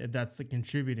and that's the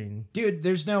contributing. Dude,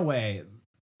 there's no way.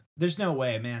 There's no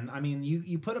way, man. I mean,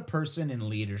 you put a person in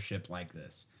leadership like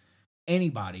this,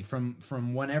 anybody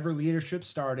from whenever leadership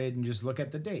started, and just look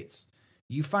at the dates.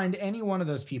 You find any one of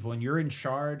those people and you're in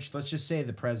charge, let's just say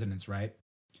the president's, right?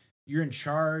 You're in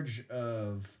charge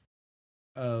of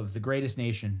the greatest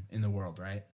nation in the world,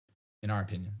 right? In our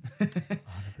opinion.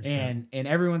 and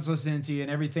everyone's listening to you and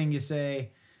everything you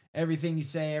say, I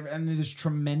mean, there's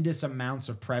tremendous amounts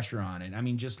of pressure on it. I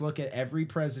mean, just look at every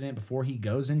president before he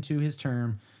goes into his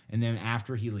term and then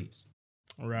after he leaves.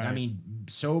 Right. I mean,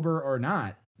 sober or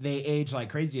not, they age like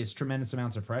crazy. It's tremendous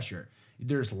amounts of pressure.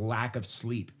 There's lack of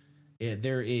sleep.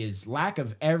 There is lack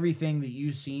of everything that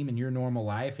you seem in your normal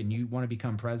life, and you want to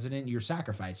become president, you're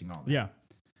sacrificing all that. Yeah.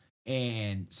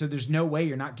 And so there's no way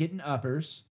you're not getting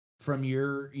uppers from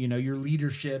your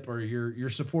leadership or your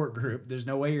support group. There's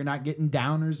no way you're not getting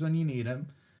downers when you need them.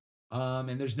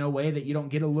 And there's no way that you don't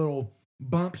get a little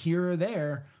bump here or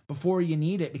there before you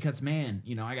need it, because man,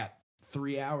 I got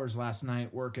 3 hours last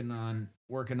night working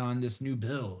on this new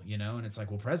bill, and it's like,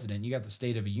 well, President, you got the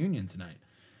State of the Union tonight.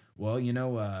 Well,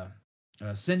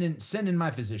 send in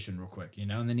my physician real quick,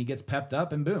 and then he gets pepped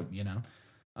up and boom,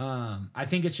 I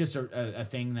think it's just a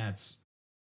thing that's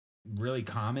really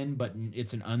common, but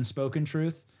it's an unspoken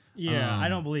truth. Yeah, I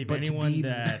don't believe anyone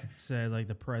that says like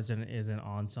the president isn't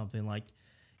on something. Like,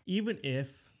 even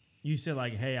if you said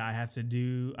like, hey, I have to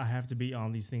be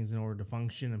on these things in order to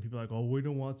function, and people are like, oh, we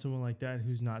don't want someone like that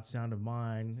who's not sound of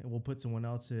mind, and we'll put someone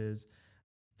else's.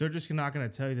 They're just not going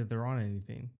to tell you that they're on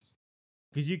anything,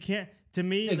 because you can't. To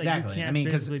me, exactly. Like, you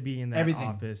can't physically be in that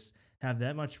office, have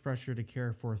that much pressure to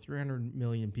care for 300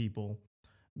 million people,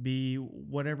 be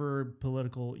whatever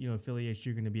political affiliation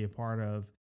you're going to be a part of,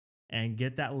 and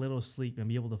get that little sleep and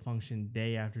be able to function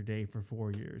day after day for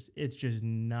 4 years. It's just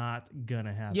not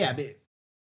gonna happen. Yeah, but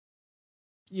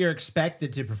you're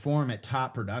expected to perform at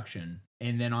top production,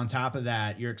 and then on top of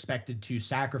that, you're expected to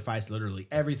sacrifice literally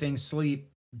everything: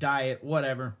 sleep, diet,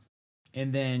 whatever,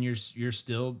 and then you're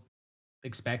still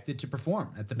expected to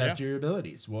perform at the best of your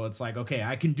abilities. Well, it's like, okay,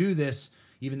 I can do this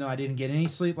even though I didn't get any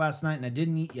sleep last night and I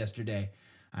didn't eat yesterday.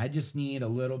 I just need a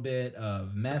little bit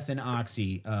of meth and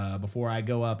oxy before I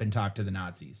go up and talk to the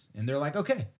Nazis. And they're like,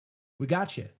 okay, we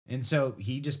got you. And so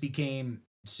he just became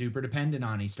super dependent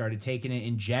on it. He started taking it,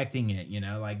 injecting it,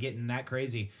 like getting that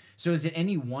crazy. So is it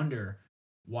any wonder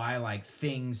why like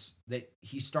things that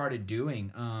he started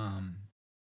doing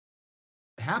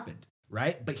happened,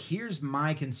 right? But here's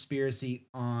my conspiracy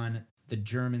on the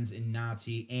Germans and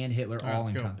Nazi and Hitler all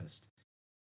encompassed.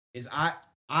 Is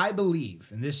I believe,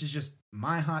 and this is just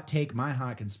my hot take, my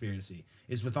hot conspiracy,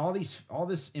 is with all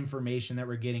this information that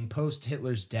we're getting post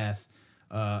Hitler's death,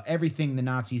 everything the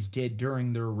Nazis did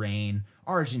during their reign,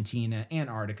 Argentina,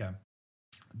 Antarctica,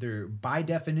 they're by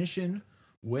definition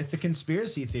with the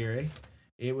conspiracy theory.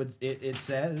 It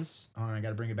says, I got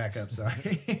to bring it back up.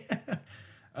 Sorry.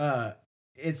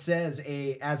 It says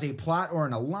as a plot or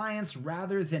an alliance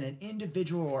rather than an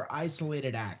individual or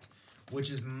isolated act, which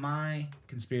is my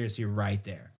conspiracy right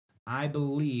there. I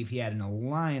believe he had an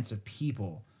alliance of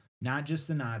people, not just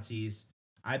the Nazis.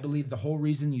 I believe the whole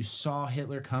reason you saw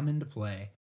Hitler come into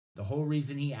play, the whole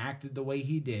reason he acted the way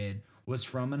he did, was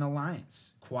from an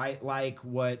alliance, quite like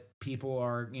what people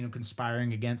are,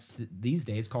 conspiring against these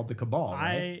days, called the cabal.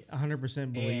 Right? I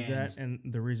 100% believe that, and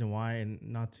the reason why, and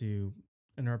not to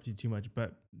interrupt you too much,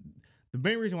 but the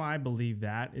main reason why I believe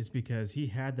that is because he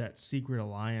had that secret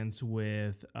alliance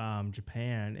with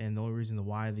Japan, and the only reason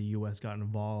why the U.S. got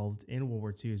involved in World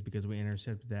War II is because we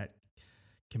intercepted that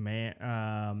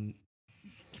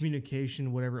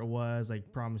communication, whatever it was,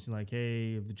 like promising, like,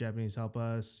 hey, if the Japanese help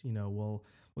us, we'll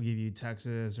give you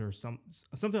Texas or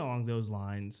something along those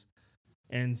lines.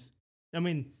 And I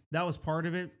mean, that was part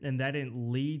of it, and that didn't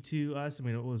lead to us. I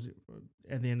mean, it was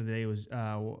at the end of the day, it was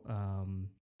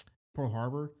Pearl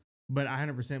Harbor. But I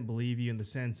 100% believe you in the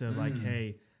sense of like,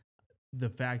 hey, the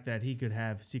fact that he could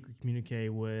have secret communique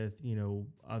with,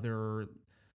 other,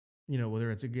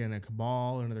 whether it's again a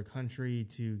cabal or another country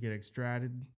to get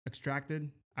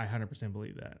extracted, I 100%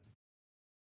 believe that.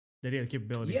 That he had the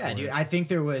capability. Yeah, dude. I think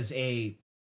there was a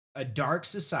dark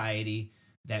society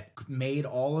that made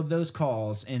all of those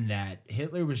calls, and that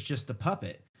Hitler was just the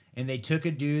puppet. And they took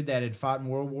a dude that had fought in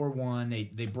World War One.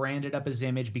 They branded up his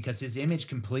image because his image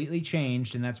completely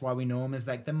changed, and that's why we know him as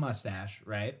like the mustache,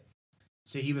 right?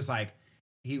 So he was like,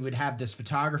 he would have this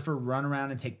photographer run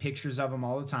around and take pictures of him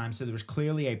all the time. So there was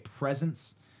clearly a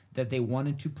presence that they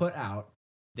wanted to put out.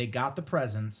 They got the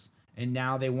presence, and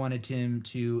now they wanted him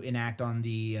to enact on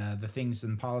the things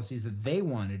and policies that they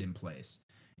wanted in place.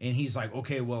 And he's like,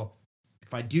 okay, well,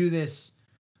 if I do this,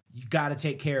 you got to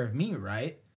take care of me,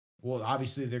 right? Well,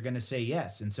 obviously they're going to say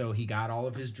yes. And so he got all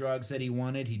of his drugs that he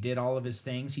wanted. He did all of his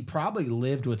things. He probably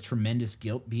lived with tremendous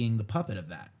guilt being the puppet of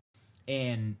that.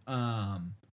 And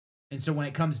so when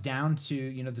it comes down to,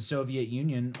 you know, the Soviet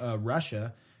Union,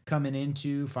 Russia coming in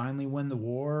to finally win the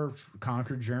war,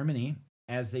 conquer Germany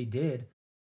as they did,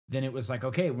 then it was like,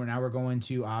 okay, we're going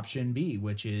to option B,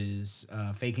 which is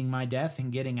faking my death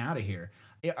and getting out of here.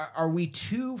 Are we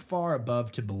too far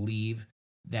above to believe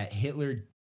that Hitler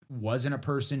wasn't a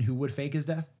person who would fake his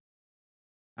death?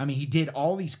 I mean, he did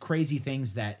all these crazy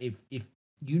things that if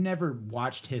you never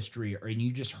watched history and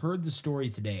you just heard the story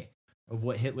today of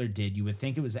what Hitler did, you would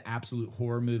think it was an absolute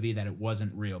horror movie, that it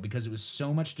wasn't real, because it was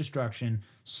so much destruction,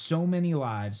 so many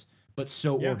lives, but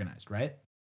so organized, right?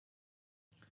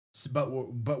 So,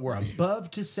 but we're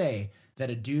above to say that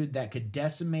a dude that could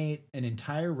decimate an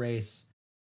entire race,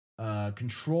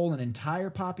 control an entire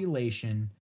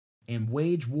population, and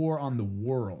wage war on the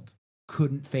world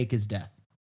couldn't fake his death.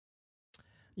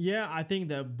 Yeah, I think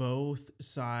that both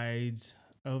sides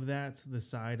of that, the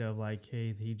side of like,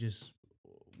 hey, he just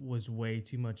was way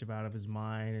too much out of his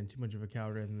mind and too much of a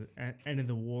coward and in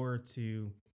the war to,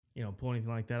 you know, pull anything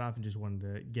like that off, and just wanted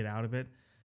to get out of it.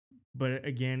 But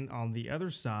again, on the other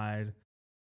side,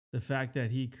 the fact that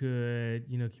he could,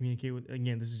 you know, communicate with,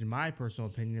 again, this is my personal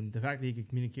opinion, the fact that he could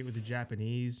communicate with the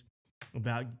Japanese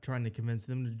about trying to convince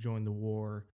them to join the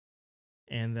war,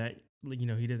 and that, you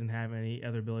know, he doesn't have any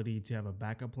other ability to have a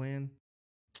backup plan.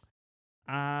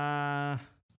 Like,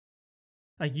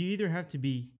 you either have to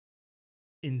be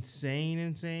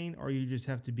insane, or you just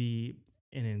have to be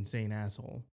an insane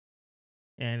asshole.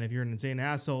 And if you're an insane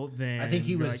asshole, then I think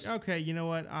he was like, okay, you know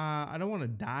what? I don't want to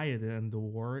die at the end of the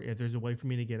war. If there's a way for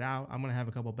me to get out, I'm going to have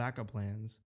a couple backup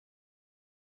plans.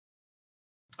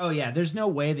 Oh, yeah. There's no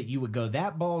way that you would go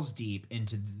that balls deep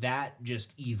into that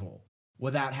just evil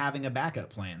without having a backup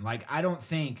plan. Like, I don't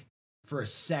think for a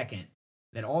second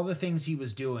that all the things he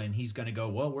was doing, he's going to go,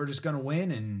 well, we're just going to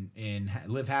win and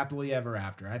live happily ever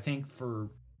after. I think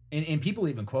and people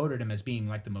even quoted him as being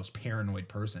like the most paranoid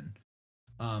person.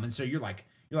 And so you're like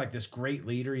this great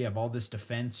leader. You have all this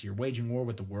defense. You're waging war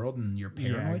with the world, and you're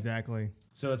paranoid. Yeah, exactly.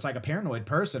 So it's like a paranoid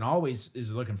person always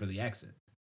is looking for the exit.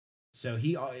 So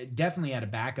he definitely had a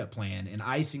backup plan, and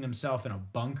icing himself in a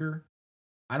bunker,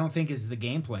 I don't think is the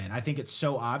game plan. I think it's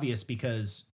so obvious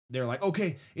because they're like,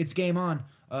 okay, it's game on.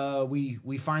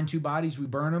 We find two bodies, we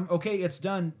burn them. Okay, it's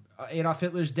done. Adolf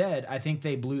Hitler's dead. I think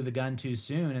they blew the gun too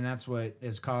soon, and that's what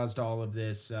has caused all of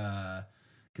this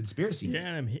conspiracy.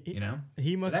 Yeah, you know,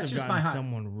 he must have gotten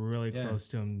someone really close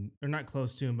to him, or not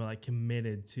close to him, but like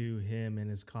committed to him and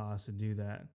his cause to do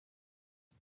that.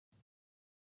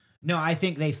 No, I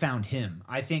think they found him.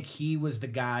 I think he was the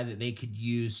guy that they could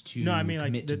use to commit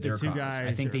like to their two cause. guys.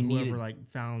 I think they needed like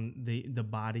found the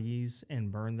bodies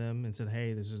and burned them and said,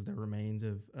 "Hey, this is the remains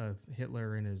of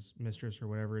Hitler and his mistress or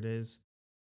whatever it is."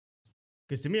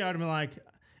 Because to me, I'd have been like,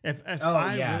 if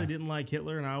I really didn't like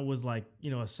Hitler and I was like,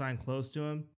 you know, assigned close to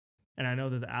him, and I know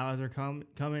that the Allies are coming,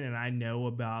 and I know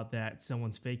about that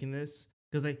someone's faking this,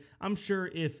 because like I'm sure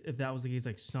if that was the case,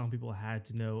 like some people had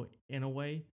to know in a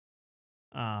way.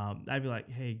 I'd be like,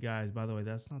 hey guys, by the way,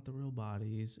 that's not the real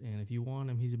bodies, and if you want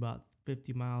him, he's about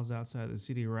 50 miles outside the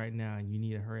city right now, and you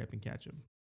need to hurry up and catch him.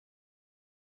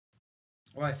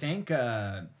 Well, I think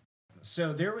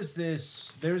so. There's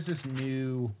this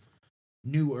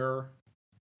newer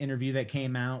interview that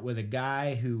came out with a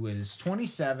guy who was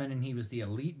 27, and he was the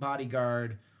elite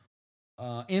bodyguard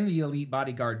in the elite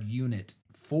bodyguard unit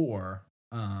for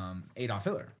Adolf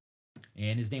Hitler,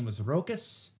 and his name was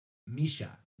Rokas Mishk.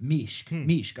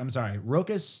 I'm sorry.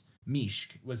 Rokas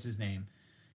Mishk was his name.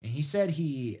 And he said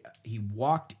he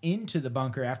walked into the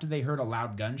bunker after they heard a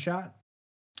loud gunshot.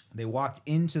 They walked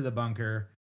into the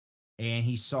bunker and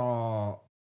he saw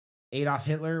Adolf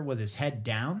Hitler with his head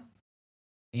down.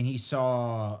 And he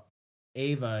saw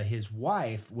Ava, his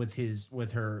wife, with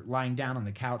her lying down on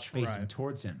the couch facing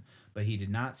towards him. But he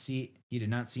did not see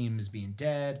him as being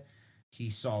dead. He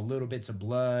saw little bits of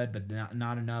blood, but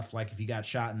not enough like if he got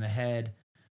shot in the head.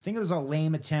 I think it was a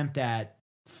lame attempt at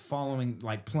trying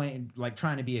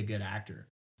to be a good actor.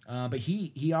 But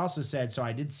he also said, so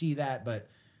I did see that, but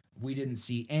We didn't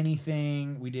see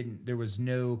anything. There was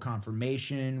no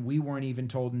confirmation. We weren't even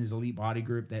told in his elite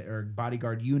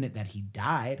bodyguard unit that he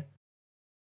died.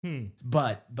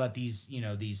 But these,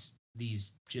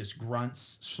 these just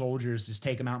grunts, soldiers, just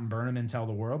take him out and burn him and tell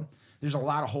the world. There's a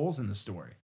lot of holes in the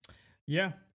story.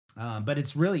 Yeah. But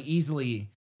it's really easily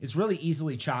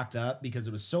chalked up because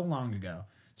it was so long ago.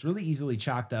 It's really easily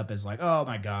chalked up as like, oh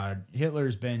my God,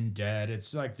 Hitler's been dead.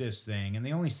 It's like this thing. And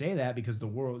they only say that because the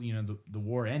world, the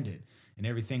war ended and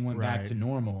everything went back to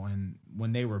normal. And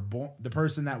when they were born, the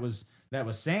person that was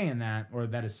saying that, or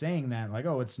that is saying that, like,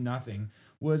 oh, it's nothing,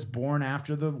 was born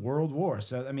after the World War.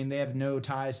 So, I mean, they have no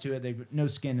ties to it. They've no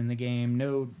skin in the game,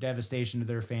 no devastation to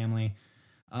their family.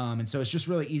 And so it's just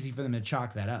really easy for them to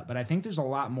chalk that up. But I think there's a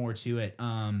lot more to it.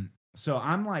 So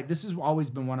I'm like, this has always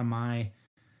been one of my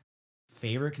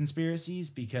favorite conspiracies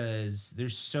because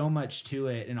there's so much to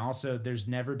it. And also there's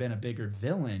never been a bigger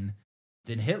villain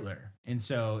than Hitler. And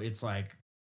so it's like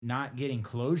not getting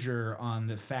closure on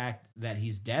the fact that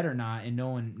he's dead or not. And no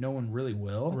one really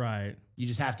will. Right. You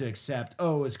just have to accept,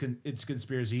 oh, it's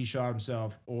conspiracy. He shot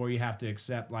himself. Or you have to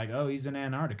accept like, oh, he's in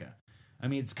Antarctica. I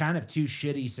mean, it's kind of two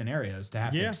shitty scenarios to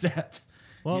have to accept.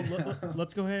 Well,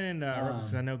 let's go ahead and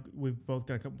I know we've both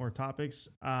got a couple more topics.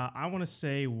 I want to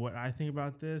say what I think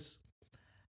about this.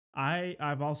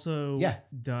 I've also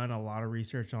done a lot of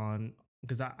research on,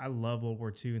 because I love World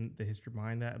War II and the history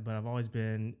behind that, but I've always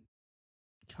been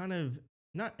kind of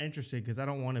not interested because I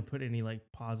don't want to put any like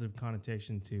positive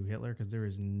connotation to Hitler because there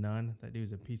is none. That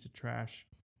dude's a piece of trash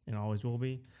and always will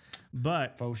be.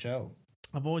 But faux show.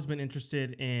 I've always been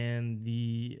interested in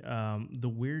the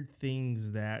weird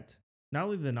things that not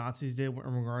only the Nazis did in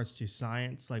regards to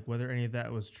science, like whether any of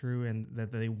that was true and that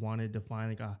they wanted to find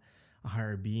like a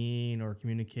higher being or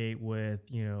communicate with,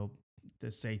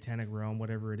 the satanic realm,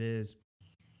 whatever it is.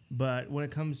 But when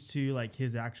it comes to like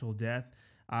his actual death,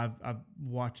 I've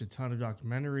watched a ton of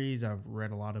documentaries. I've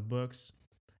read a lot of books.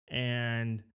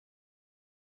 And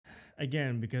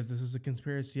again, because this is a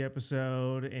conspiracy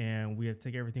episode and we have to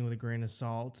take everything with a grain of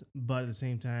salt, but at the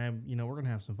same time, we're going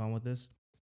to have some fun with this.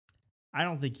 I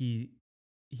don't think he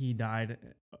died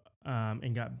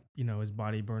and got, his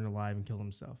body burned alive and killed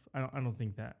himself. I don't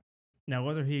think that. Now,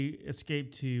 whether he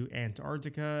escaped to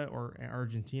Antarctica or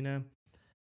Argentina,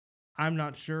 I'm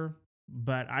not sure,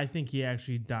 but I think he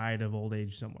actually died of old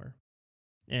age somewhere.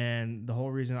 And the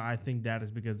whole reason I think that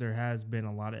is because there has been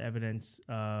a lot of evidence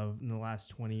in the last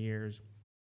 20 years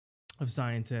of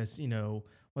scientists,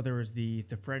 whether it's the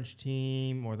French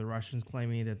team or the Russians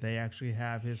claiming that they actually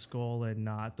have his skull and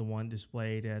not the one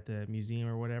displayed at the museum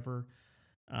or whatever.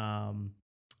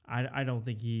 I don't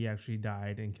think he actually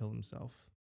died and killed himself.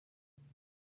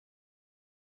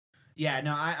 Yeah,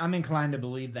 no, I'm inclined to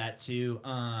believe that too.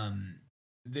 And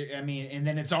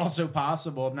then it's also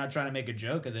possible, I'm not trying to make a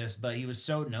joke of this, but he was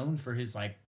so known for his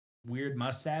like weird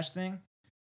mustache thing.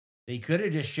 They could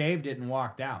have just shaved it and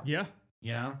walked out. Yeah.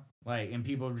 And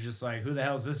people were just like, who the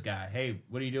hell is this guy? Hey,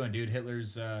 what are you doing, dude?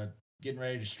 Hitler's getting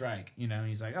ready to strike.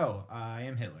 He's like, oh, I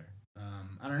am Hitler.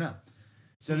 I don't know.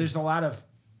 So there's a lot of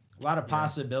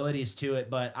possibilities to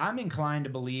it, but I'm inclined to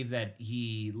believe that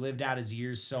he lived out his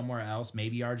years somewhere else,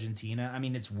 maybe Argentina. I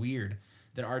mean, it's weird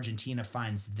that Argentina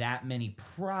finds that many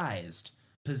prized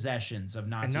possessions of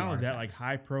Nazi artifacts. And not only that, like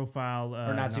high-profile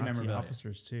or Nazi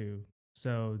officers too.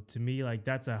 So to me, like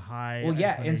that's a high. Well,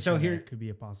 yeah, and so here could be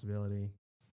a possibility.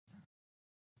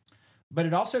 But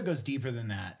it also goes deeper than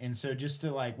that. And so just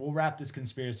to we'll wrap this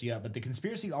conspiracy up, but the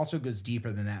conspiracy also goes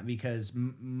deeper than that because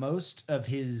most of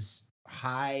his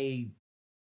high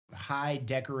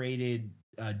decorated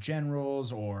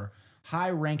generals or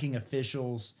high ranking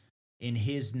officials in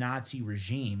his Nazi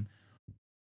regime,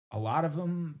 a lot of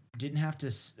them didn't have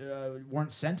to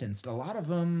weren't sentenced. A lot of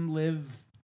them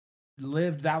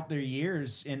lived out their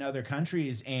years in other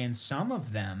countries, and some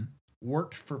of them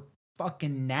worked for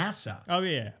fucking NASA. Oh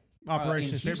yeah,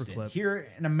 Operation Paperclip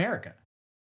here in America.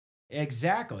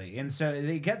 Exactly, and so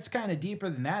it gets kind of deeper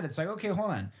than that. It's like, okay, hold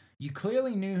on. You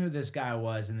clearly knew who this guy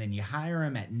was, and then you hire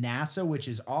him at NASA, which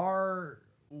is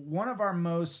one of our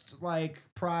most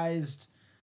prized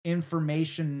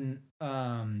information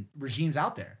regimes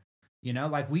out there.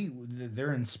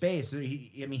 They're in space.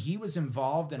 He was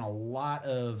involved in a lot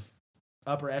of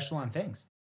upper echelon things,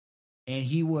 and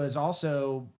he was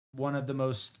also one of the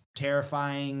most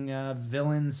terrifying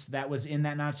villains that was in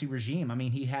that Nazi regime. I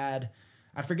mean,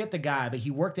 I forget the guy, but he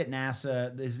worked at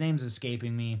NASA. His name's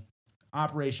escaping me.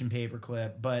 Operation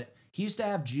Paperclip, but he used to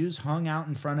have Jews hung out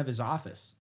in front of his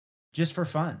office just for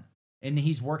fun. And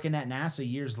he's working at NASA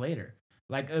years later.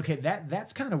 Okay,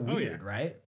 that's kind of weird,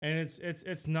 right? And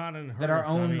it's not unheard that our of.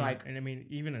 own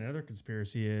even another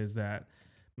conspiracy is that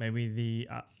Maybe the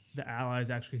Allies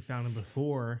actually found him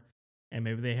before, and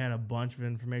maybe they had a bunch of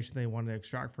information they wanted to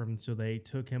extract from him, so they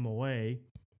took him away.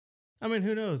 I mean,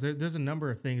 who knows? There's a number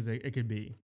of things that it could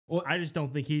be. Well, I just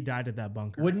don't think he died at that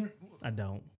bunker. I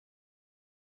don't.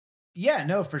 Yeah,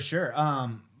 no, for sure.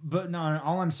 But no,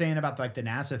 all I'm saying about like the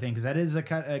NASA thing, because that is a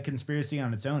conspiracy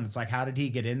on its own. It's like, how did he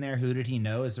get in there? Who did he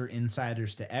know? Is there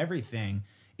insiders to everything?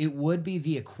 It would be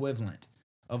the equivalent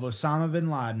of Osama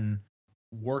bin Laden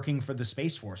working for the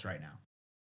Space Force right now.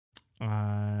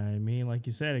 I mean, like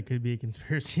you said, it could be a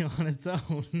conspiracy on its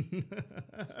own.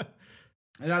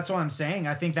 That's what I'm saying.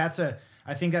 I think that's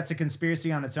a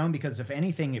conspiracy on its own, because if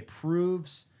anything, it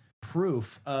proves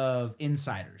proof of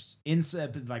insiders.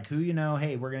 Like, who,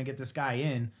 hey, we're going to get this guy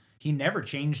in. He never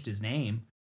changed his name.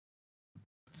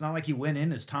 It's not like he went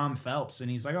in as Tom Phelps and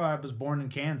he's like, oh, I was born in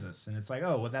Kansas. And it's like,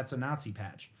 oh, well, that's a Nazi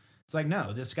patch. It's like,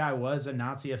 no, this guy was a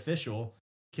Nazi official,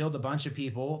 killed a bunch of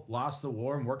people, lost the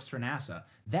war, and works for NASA.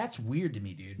 That's weird to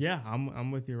me, dude. Yeah,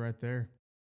 I'm with you right there.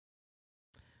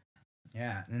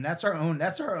 Yeah, and that's our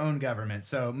own government.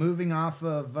 So moving off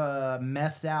of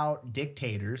methed out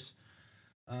dictators.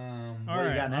 What do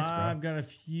you got next, bro? I've got a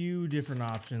few different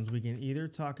options. We can either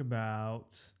talk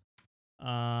about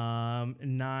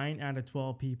 9 out of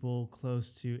 12 people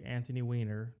close to Anthony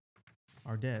Weiner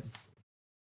are dead.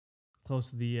 Close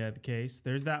to the case.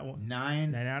 There's that one.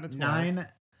 9 out of 12.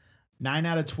 9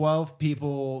 out of 12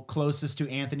 people closest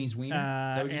to Anthony's Weiner.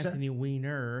 Is that what you Anthony said?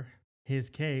 Weiner, his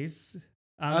case.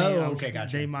 Okay,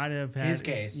 gotcha. They might have had his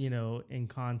case, in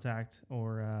contact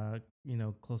or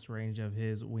close range of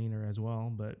his wiener as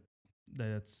well, but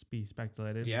that's be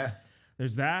speculated. Yeah,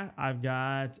 there's that. I've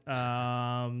got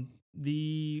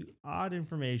the odd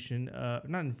information,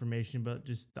 not information, but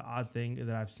just the odd thing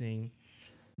that I've seen,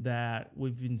 that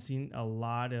we've been seeing a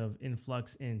lot of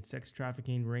influx in sex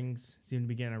trafficking rings seem to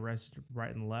be getting arrested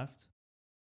right and left.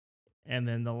 And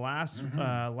then the last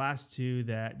two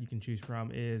that you can choose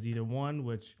from is either one,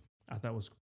 which I thought was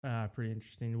pretty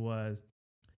interesting, was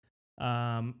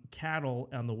cattle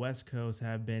on the West Coast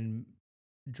have been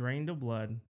drained of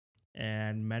blood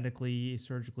and medically,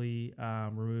 surgically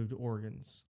removed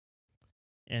organs.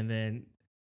 And then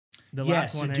the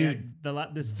last one, dude,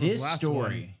 this last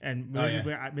story, one,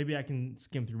 and maybe I can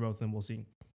skim through both of them. We'll see.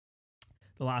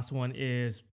 The last one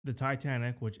is the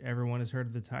Titanic, which everyone has heard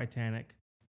of the Titanic.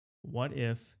 What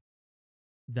if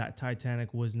that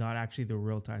Titanic was not actually the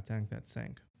real Titanic that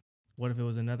sank? What if it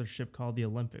was another ship called the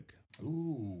Olympic?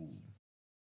 Ooh.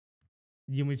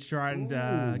 You want me to try and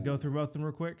go through both of them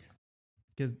real quick?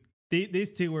 Because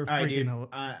these two were freaking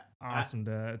awesome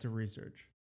to research.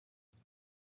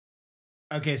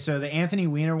 Okay, so the Anthony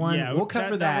Weiner one, we'll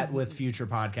cover that with future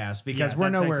podcasts, because we're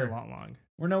nowhere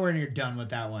near done with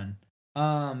that one.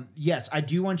 Yes, I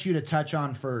do want you to touch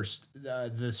on first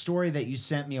the story that you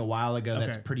sent me a while ago.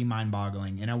 That's pretty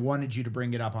mind-boggling, and I wanted you to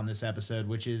bring it up on this episode,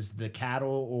 which is the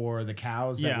cattle or the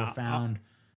cows that were found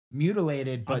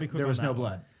mutilated, but there was no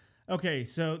blood. Okay,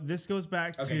 so this goes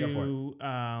back to the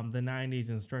 90s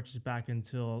and stretches back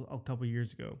until a couple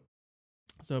years ago.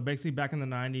 So basically, back in the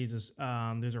 90s,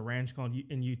 there's a ranch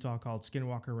in Utah called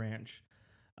Skinwalker Ranch,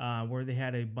 where they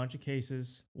had a bunch of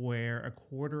cases where a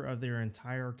quarter of their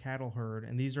entire cattle herd,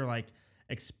 and these are like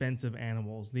expensive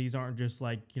animals. These aren't just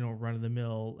like,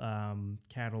 run-of-the-mill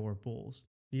cattle or bulls.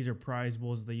 These are prize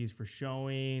bulls they use for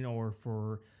showing or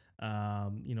for,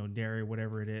 dairy,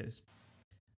 whatever it is.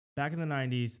 Back in the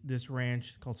 90s, this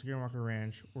ranch called Skinwalker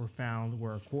Ranch were found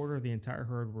where a quarter of the entire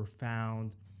herd were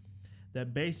found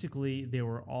that basically they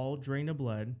were all drained of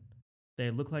blood.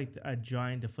 They looked like a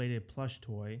giant deflated plush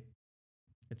toy.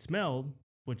 It smelled,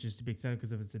 which is to be expected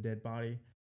because if it's a dead body.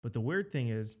 But the weird thing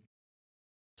is,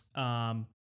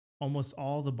 almost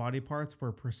all the body parts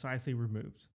were precisely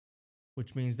removed,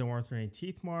 which means there weren't any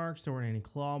teeth marks, there weren't any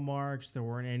claw marks, there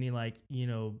weren't any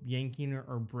yanking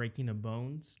or breaking of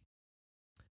bones.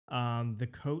 The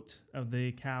coat of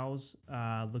the cows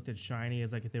looked as shiny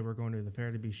as like if they were going to the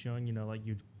fair to be shown, like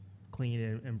you'd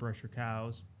clean and brush your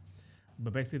cows.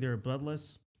 But basically they were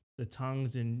bloodless. The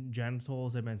tongues and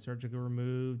genitals had been surgically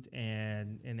removed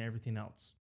and everything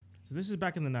else. So this is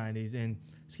back in the 90s, and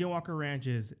Skinwalker Ranch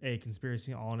is a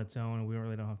conspiracy all on its own, and we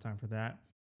really don't have time for that.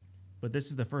 But this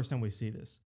is the first time we see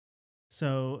this.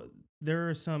 So there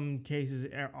are some cases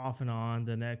off and on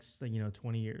the next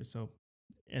 20 years. So,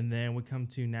 and then we come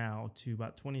to now to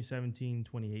about 2017,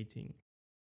 2018.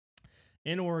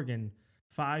 In Oregon,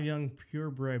 5 young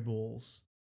purebred bulls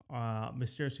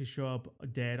mysteriously show up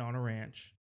dead on a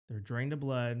ranch. They're drained of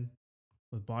blood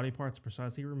with body parts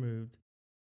precisely removed.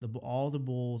 All the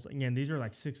bulls, again, these are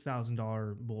like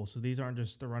 $6,000 bulls. So these aren't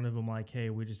just the run of them like, hey,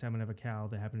 we just happen to have a cow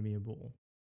that happened to be a bull.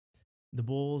 The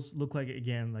bulls look like,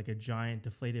 again, like a giant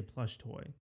deflated plush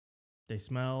toy. They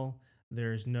smell.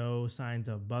 There's no signs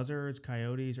of buzzards,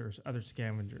 coyotes, or other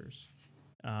scavengers.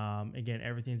 Again,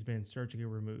 everything's been surgically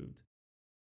removed.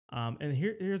 And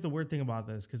here's the weird thing about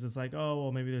this, because it's like, oh,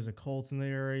 well, maybe there's a cult in the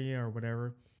area or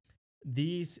whatever.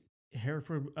 These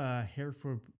Hereford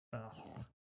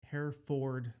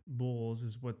bulls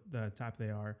is what the type they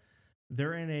are.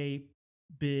 They're in a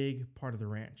big part of the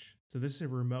ranch. So this is a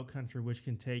remote country, which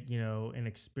can take, an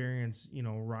experienced,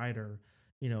 rider,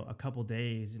 a couple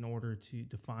days in order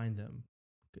to find them.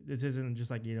 This isn't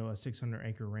just like, a 600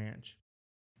 acre ranch.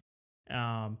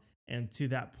 And to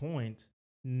that point,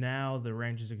 now the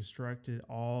ranch has instructed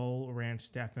all ranch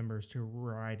staff members to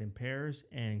ride in pairs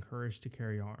and encouraged to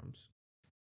carry arms.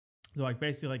 They're like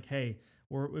basically like, hey,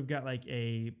 we've got like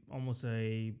almost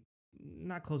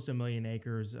not close to 1 million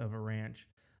acres of a ranch,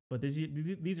 but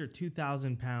these are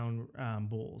 2,000 pound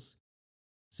bulls.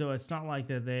 So it's not like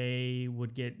that they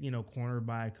would get, cornered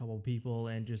by a couple people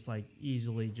and just like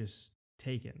easily just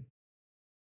taken.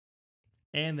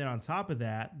 And then on top of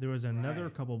that, there was another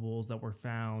couple bulls that were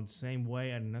found same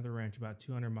way at another ranch about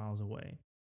 200 miles away.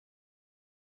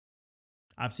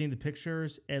 I've seen the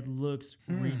pictures. It looks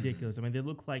ridiculous. I mean, they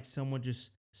look like someone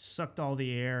just sucked all the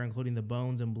air, including the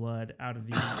bones and blood, out of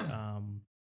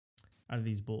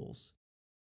these bulls.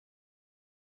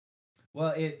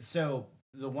 Well, so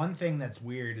the one thing that's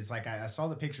weird is like I saw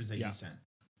the pictures that you sent,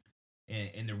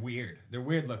 and they're weird. They're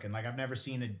weird looking. Like I've never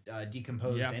seen a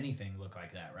decomposed anything look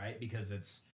like that, right? Because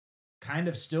it's kind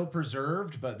of still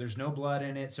preserved, but there's no blood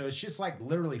in it. So it's just like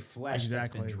literally flesh that's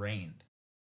been drained.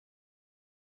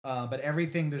 But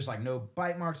everything, there's like no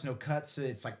bite marks, no cuts. So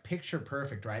it's like picture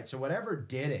perfect, right? So whatever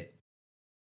did it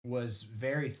was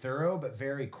very thorough, but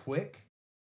very quick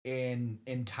and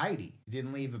tidy.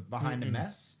 Didn't leave behind a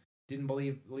mess. Didn't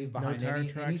leave behind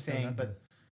anything.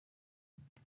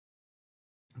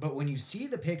 But when you see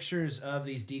the pictures of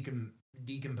these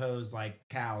decomposed like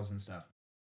cows and stuff,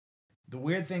 the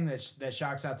weird thing that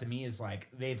shocks out to me is like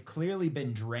they've clearly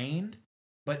been drained,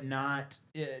 but not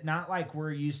like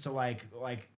we're used to like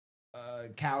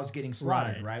cows getting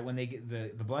slaughtered, right? When they get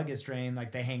the blood gets drained,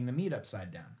 like they hang the meat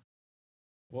upside down.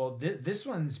 Well, this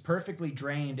one's perfectly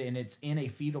drained and it's in a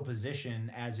fetal position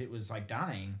as it was like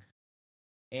dying,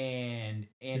 and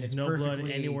there's it's no perfectly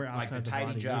blood anywhere outside like the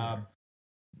tidy job. Either.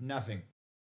 Nothing.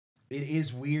 It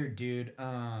is weird, dude.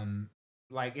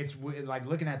 Like it's like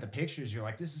looking at the pictures, you're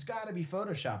like, this has got to be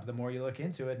Photoshop. The more you look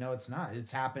into it, no, it's not.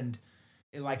 It's happened,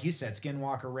 like you said,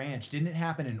 Skinwalker Ranch. Didn't it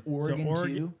happen in Oregon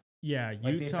too? Yeah,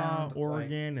 like Utah,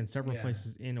 Oregon, and several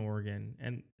places in Oregon.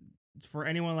 And for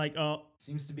anyone like,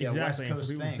 seems to be a West Coast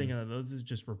thing. Thinking that this is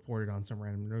just reported on some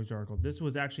random news article. This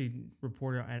was actually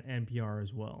reported at NPR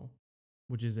as well,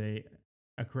 which is a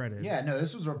credit. Yeah, no,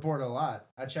 this was reported a lot.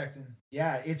 I checked in.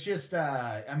 Yeah, it's just,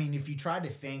 I mean, if you try to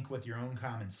think with your own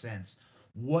common sense,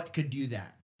 what could do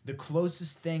that? The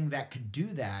closest thing that could do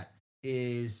that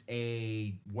is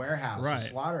a warehouse, a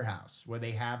slaughterhouse, where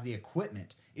they have the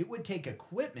equipment. It would take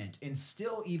equipment, and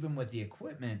still, even with the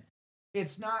equipment,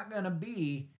 it's not going to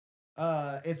be,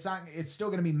 it's still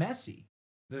going to be messy.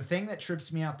 The thing that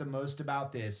trips me out the most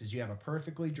about this is you have a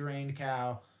perfectly drained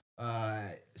cow,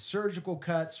 surgical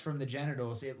cuts from the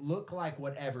genitals. It looked like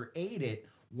whatever ate it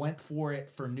went for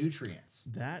it for nutrients.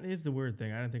 That is the weird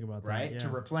thing. I didn't think about that. Right? Yeah. To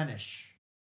replenish.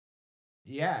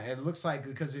 Yeah, it looks like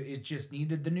because it just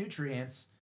needed the nutrients.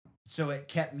 So it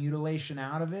kept mutilation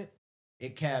out of it.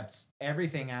 It kept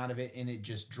everything out of it, and it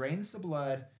just drains the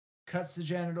blood, cuts the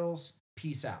genitals,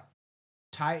 peace out.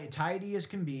 Tidy as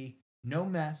can be, no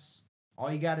mess.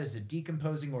 All you got is a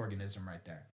decomposing organism right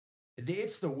there.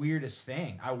 It's the weirdest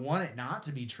thing. I want it not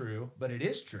to be true, but it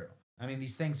is true. I mean,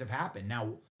 these things have happened.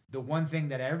 Now, the one thing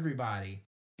that everybody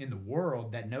in the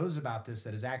world that knows about this,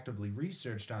 that is actively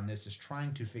researched on this, is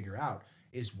trying to figure out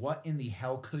is what in the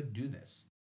hell could do this?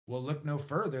 Well, look no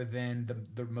further than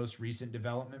the most recent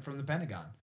development from the Pentagon.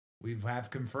 We have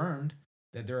confirmed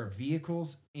that there are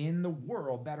vehicles in the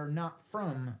world that are not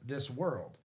from this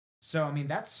world. So, I mean,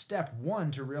 that's step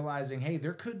one to realizing, hey,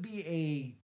 there could be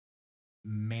a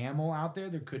mammal out there.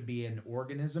 There could be an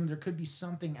organism. There could be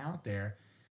something out there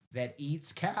that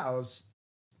eats cows,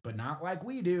 but not like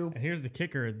we do. And here's the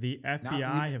kicker. The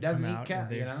FBI have come out and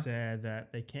they've said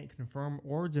that they can't confirm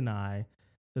or deny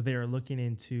that they are looking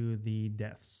into the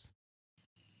deaths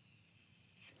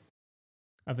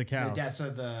of the cows. The deaths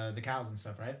of the cows and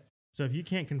stuff, right? So if you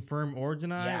can't confirm or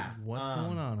deny, what's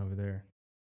going on over there?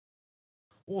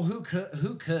 Well, who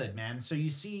could, man? So you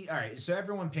see, all right, so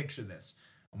everyone picture this.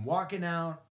 I'm walking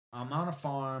out, I'm on a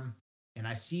farm, and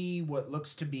I see what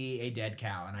looks to be a dead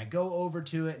cow. And I go over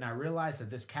to it, and I realize that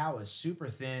this cow is super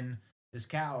thin, This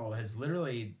cow has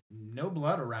literally no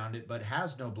blood around it, but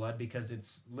has no blood because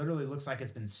it's literally looks like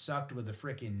it's been sucked with a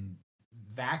freaking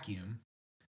vacuum.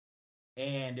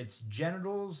 And its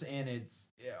genitals and its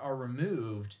are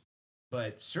removed,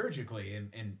 but surgically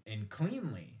and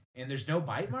cleanly. And there's no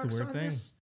bite marks on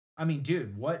this. I mean,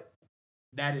 dude, what?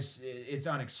 That is, it's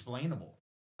unexplainable.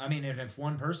 I mean, if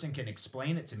one person can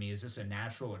explain it to me, is this a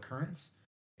natural occurrence?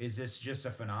 Is this just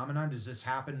a phenomenon? Does this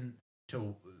happen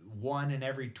to one in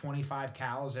every 25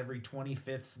 cows every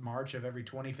 25th March of every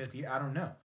 25th year? I don't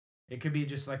know. It could be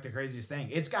just like the craziest thing.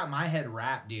 It's got my head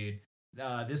wrapped, dude.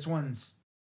 This one's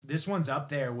up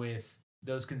there with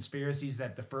those conspiracies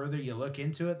that the further you look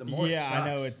into it, the more it sucks. I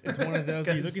know. It's one of those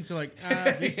you look into like,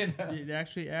 this, it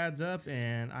actually adds up,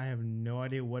 and I have no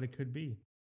idea what it could be.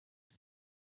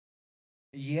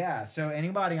 Yeah, so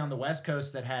anybody on the West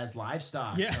Coast that has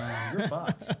livestock, you're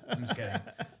fucked. I'm just kidding.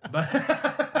 But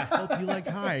I hope you like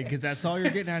hide, because that's all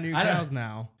you're getting out of your cows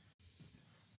now.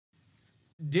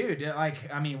 Dude,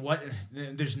 like, I mean, what?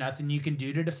 There's nothing you can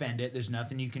do to defend it. There's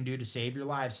nothing you can do to save your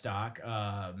livestock.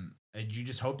 You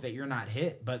just hope that you're not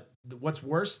hit. But what's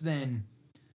worse than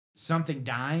something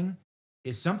dying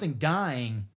is something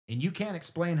dying and you can't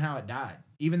explain how it died,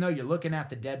 even though you're looking at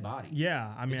the dead body.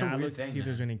 Yeah, I mean, I looked to see if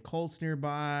there's any colts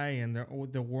nearby, and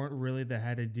there weren't really that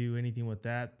had to do anything with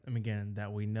that. I mean, again,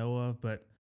 that we know of, but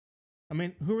I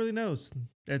mean, who really knows?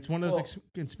 It's one of those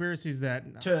conspiracies that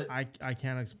I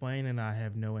can't explain, and I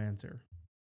have no answer.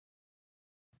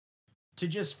 To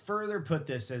just further put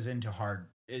this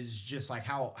is just like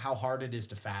how hard it is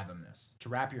to fathom this, to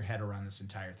wrap your head around this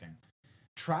entire thing.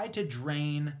 Try to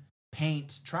drain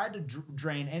paint, try to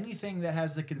drain anything that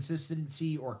has the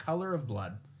consistency or color of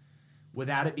blood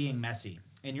without it being messy.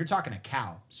 And you're talking a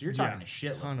cow, so you're talking a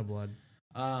shitload. Ton of blood.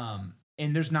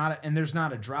 And there's not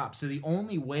a drop. So the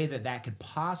only way that could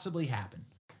possibly happen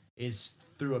is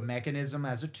through a mechanism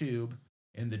as a tube,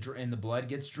 and the blood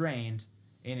gets drained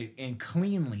and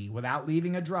cleanly, without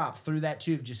leaving a drop, through that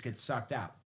tube just gets sucked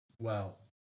out. Well,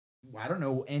 I don't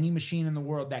know any machine in the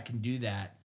world that can do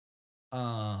that.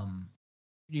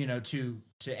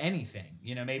 To anything,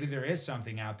 maybe there is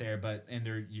something out there,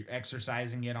 and you're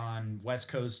exercising it on West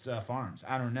Coast farms.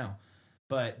 I don't know.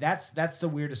 But that's the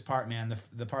weirdest part, man.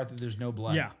 The part that there's no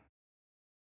blood. Yeah.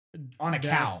 On a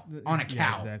cow,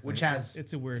 exactly. Which has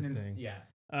it's a weird thing. Yeah.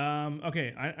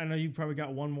 Okay, I know you probably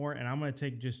got one more, and I'm going to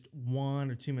take just 1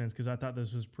 or 2 minutes because I thought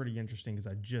this was pretty interesting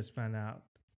because I just found out.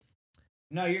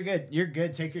 No, you're good. You're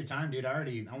good. Take your time, dude. I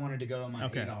wanted to go on my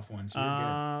 8-off one, so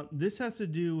you're good. This has to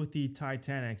do with the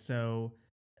Titanic. So,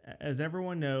 as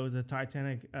everyone knows, the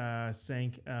Titanic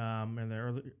sank in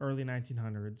the early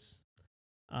 1900s.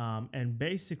 And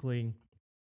basically,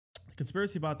 the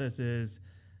conspiracy about this is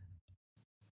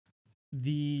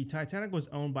the Titanic was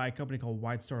owned by a company called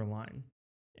White Star Line.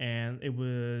 And it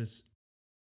was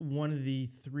one of the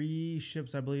 3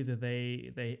 ships, I believe, that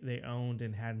they owned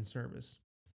and had in service.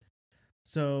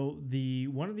 So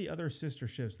one of the other sister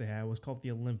ships they had was called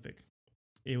the Olympic.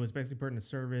 It was basically put into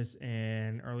service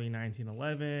in early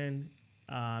 1911.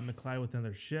 It collided with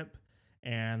another ship,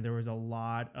 and there was a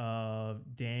lot of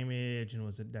damage, and it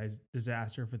was a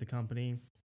disaster for the company.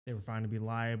 They were found to be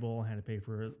liable, had to pay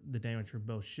for the damage for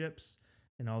both ships,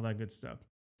 and all that good stuff.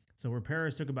 So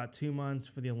repairs took about 2 months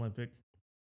for the Olympic,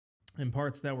 and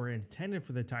parts that were intended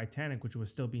for the Titanic, which was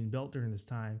still being built during this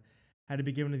time, had to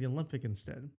be given to the Olympic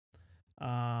instead.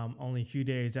 Only a few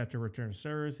days after return to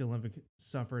service, the Olympic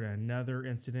suffered another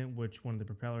incident, which one of the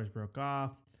propellers broke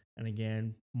off. And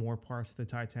again, more parts of the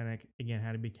Titanic, again,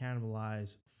 had to be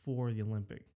cannibalized for the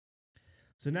Olympic.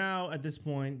 So now, at this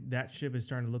point, that ship is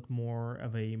starting to look more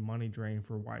of a money drain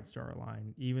for White Star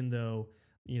Line, even though,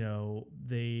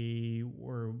 they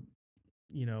were,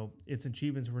 its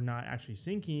achievements were not actually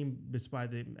sinking despite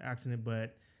the accident,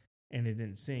 and it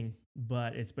didn't sink.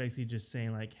 But it's basically just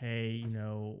saying like, hey,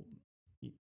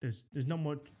 there's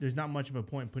not much of a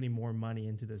point putting more money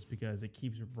into this because it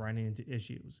keeps running into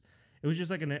issues. It was just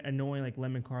like an annoying like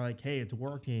lemon car, like, hey, it's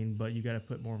working, but you got to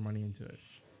put more money into it.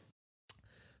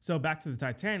 So back to the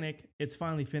Titanic, it's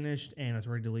finally finished and it's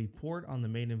ready to leave port on the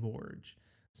maiden voyage.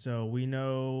 So we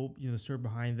know, the story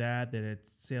behind that it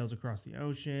sails across the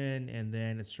ocean and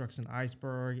then it strikes an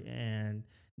iceberg and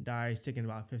dies, taking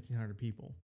about 1,500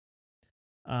 people.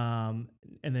 And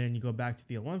then you go back to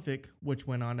the Olympic, which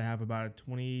went on to have about a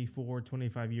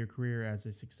 25 year career as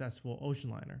a successful ocean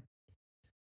liner.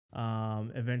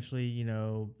 Eventually,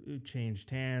 it changed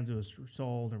hands. It was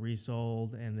sold and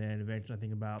resold. And then eventually, I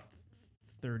think about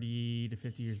 30 to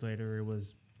 50 years later, it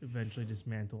was eventually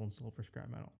dismantled and sold for scrap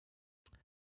metal.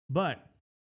 But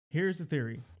here's the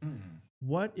theory.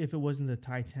 What if it wasn't the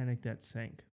Titanic that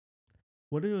sank?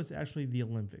 What if it was actually the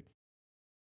Olympic?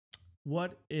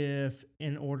 What if,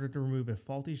 in order to remove a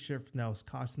faulty ship that was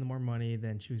costing them more money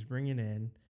than she was bringing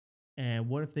in, and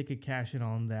what if they could cash in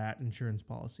on that insurance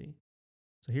policy?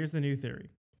 So here's the new theory.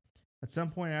 At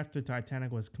some point after the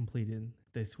Titanic was completed,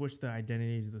 they switched the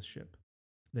identities of the ship.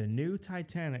 The new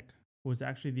Titanic was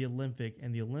actually the Olympic,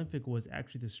 and the Olympic was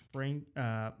actually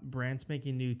the brand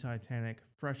spanking new Titanic,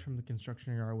 fresh from the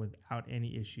construction yard without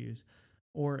any issues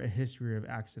or a history of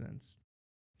accidents.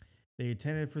 They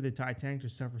intended for the Titanic to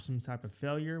suffer some type of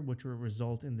failure, which would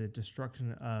result in the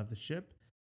destruction of the ship,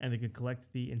 and they could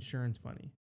collect the insurance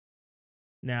money.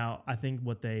 Now, I think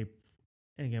and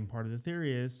again, part of the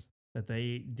theory is that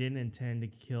they didn't intend to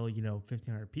kill,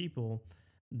 1,500 people,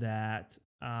 that,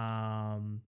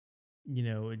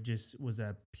 it just was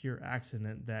a pure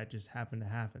accident that just happened to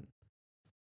happen.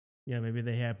 Maybe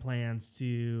they had plans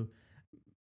to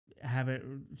have it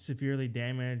severely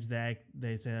damaged that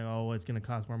they say, oh, it's going to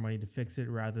cost more money to fix it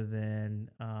rather than,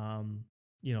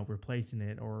 replacing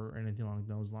it or anything along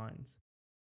those lines.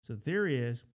 So the theory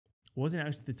is, it wasn't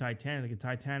actually the Titanic. The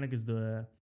Titanic is the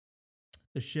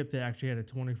ship that actually had a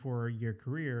 24-year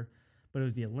career, but it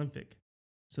was the Olympic.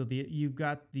 So you've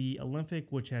got the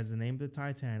Olympic, which has the name of the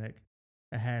Titanic.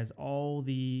 It has all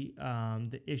the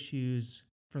issues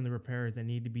from the repairs that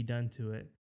need to be done to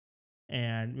it.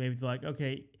 And maybe they're like,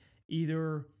 okay,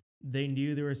 either they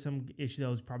knew there was some issue that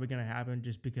was probably going to happen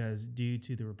just because due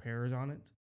to the repairs on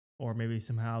it, or maybe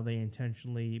somehow they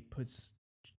intentionally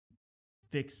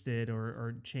fixed it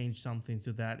or changed something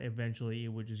so that eventually it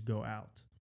would just go out.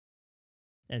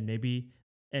 And maybe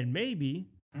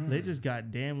they just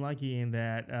got damn lucky in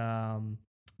that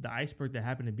the iceberg that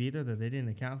happened to be there that they didn't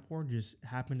account for just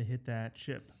happened to hit that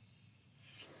ship.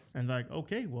 And they're like,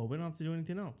 okay, well, we don't have to do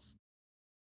anything else.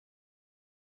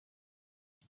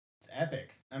 It's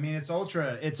epic. I mean, it's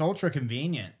ultra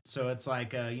convenient. So it's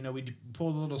like, we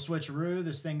pull the little switcheroo,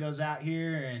 this thing goes out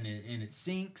here and it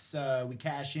sinks. We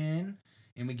cash in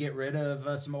and we get rid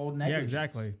of some old negligence. Yeah,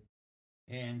 exactly.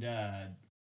 And,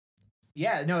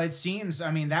 it seems,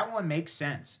 I mean, that one makes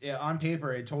sense. On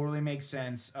paper, it totally makes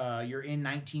sense. You're in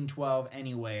 1912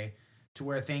 anyway, to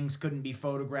where things couldn't be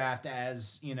photographed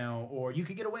as, or you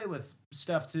could get away with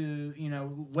stuff to,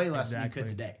 way less than you could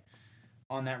today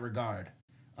on that regard.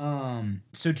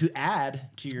 So to add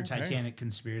to your Titanic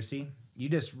conspiracy, you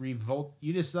just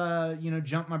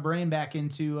jump my brain back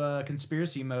into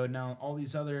conspiracy mode. Now all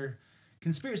these other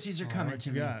conspiracies are coming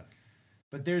to me.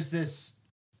 But there's this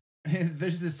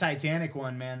Titanic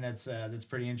one, man, that's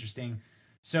pretty interesting.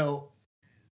 So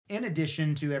in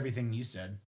addition to everything you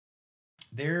said,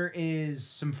 there is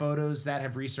some photos that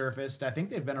have resurfaced. I think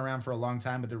they've been around for a long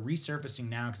time, but they're resurfacing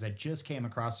now because I just came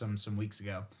across them some weeks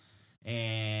ago.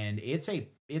 And it's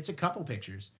a couple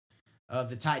pictures of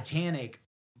the Titanic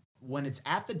when it's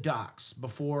at the docks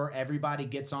before everybody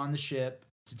gets on the ship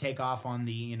to take off on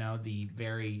the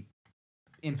very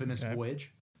infamous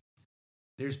voyage.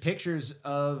 There's pictures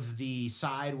of the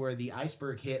side where the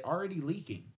iceberg hit already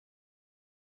leaking.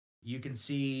 You can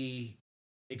see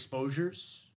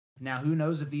exposures. Now, who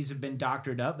knows if these have been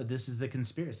doctored up, but this is the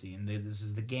conspiracy, and this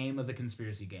is the game of the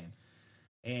conspiracy game.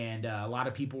 And a lot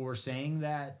of people were saying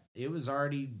that it was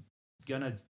already going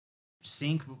to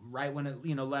sink right when it,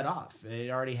 let off. It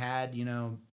already had,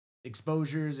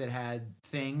 exposures, it had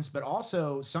things, but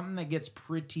also something that gets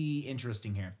pretty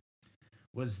interesting here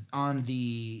was on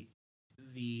the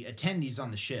attendees on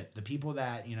the ship, the people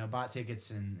that, bought tickets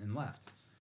and left.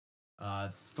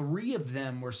 3 of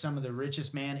them were some of the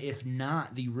richest men, if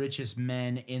not the richest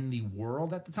men in the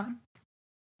world at the time.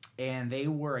 And they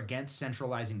were against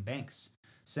centralizing banks.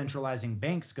 Centralizing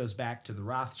banks goes back to the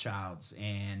Rothschilds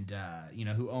and,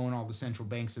 who own all the central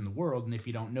banks in the world. And if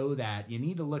you don't know that, you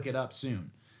need to look it up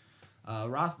soon.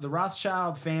 The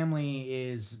Rothschild family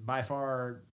is by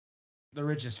far the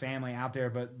richest family out there,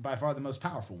 but by far the most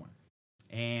powerful one.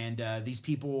 And these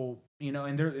people,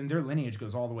 and their lineage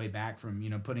goes all the way back from,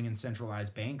 putting in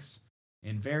centralized banks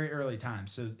in very early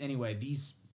times. So anyway,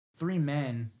 these 3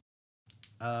 men,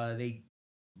 they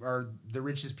are the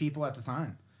richest people at the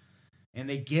time. And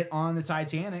they get on the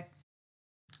Titanic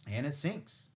and it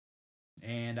sinks.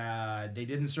 And they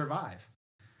didn't survive.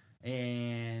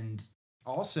 And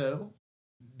also,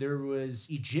 there was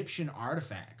Egyptian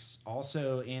artifacts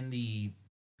also in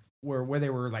where they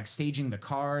were like staging the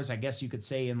cars, I guess you could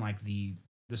say, in like the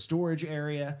storage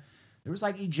area. There was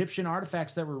like Egyptian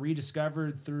artifacts that were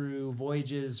rediscovered through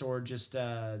voyages or just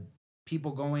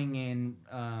people going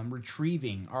and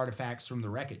retrieving artifacts from the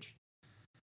wreckage.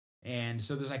 And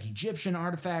so there's like Egyptian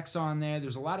artifacts on there.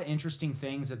 There's a lot of interesting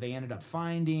things that they ended up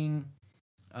finding.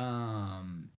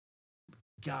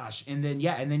 Gosh, and then you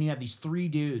have these 3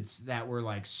 dudes that were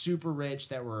like super rich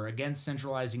that were against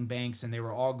centralizing banks, and they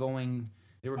were going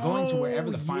to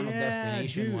wherever the final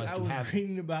destination was to have. I was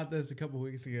reading about this a couple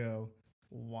weeks ago.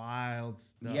 Wild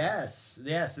stuff. Yes,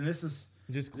 and this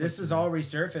is all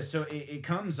resurfaced. So it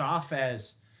comes off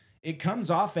as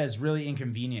really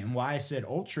inconvenient. And why I said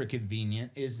ultra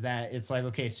convenient is that it's like,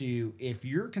 okay, so if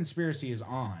your conspiracy is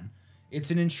on, it's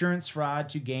an insurance fraud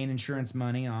to gain insurance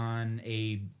money on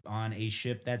a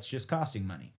ship that's just costing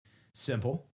money.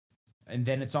 Simple. And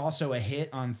then it's also a hit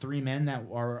on 3 men that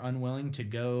are unwilling to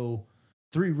go,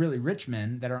 3 really rich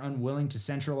men that are unwilling to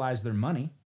centralize their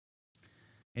money.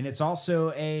 And it's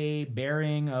also a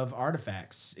burying of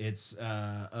artifacts. It's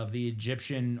of the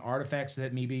Egyptian artifacts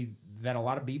that a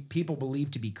lot of people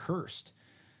believe to be cursed.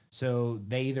 So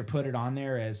they either put it on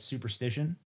there as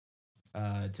superstition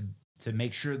to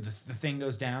make sure the thing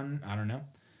goes down. I don't know.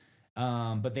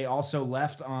 But they also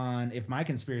left on, if my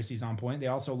conspiracy's on point, they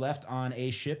also left on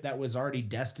a ship that was already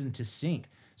destined to sink.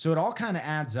 So it all kind of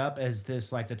adds up as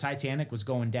this, like the Titanic was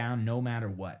going down no matter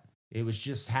what. It was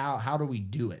just how do we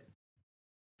do it?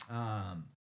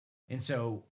 And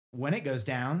so when it goes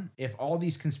down, if all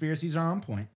these conspiracies are on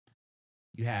point,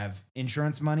 you have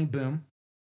insurance money, boom.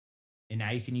 And now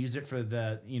you can use it for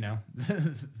the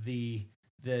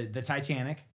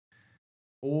Titanic.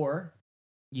 Or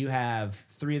you have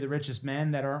 3 of the richest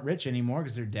men that aren't rich anymore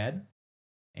because they're dead.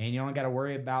 And you only got to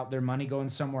worry about their money going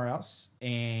somewhere else.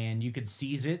 And you could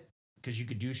seize it because you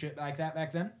could do shit like that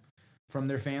back then from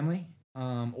their family.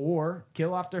 Or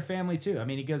kill off their family too. I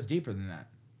mean, it goes deeper than that.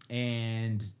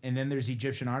 And then there's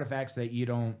Egyptian artifacts that you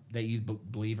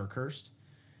believe are cursed.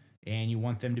 And you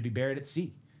want them to be buried at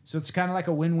sea. So it's kind of like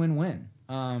a win-win-win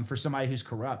for somebody who's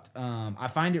corrupt. I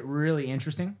find it really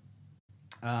interesting.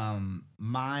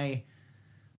 My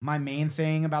main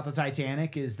thing about the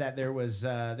Titanic is that there was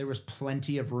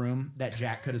plenty of room that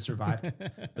Jack could have survived,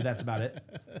 but that's about it.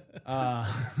 I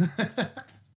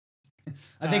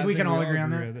think we can all agree on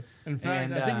that. In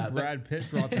fact, I think Brad Pitt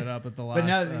brought that up at the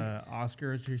last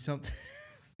Oscars or something.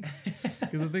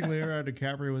 Because I think Leonardo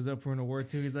DiCaprio was up for an award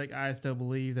too. He's like, I still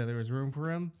believe that there was room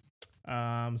for him.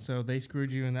 So they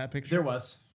screwed you in that picture. There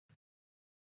was.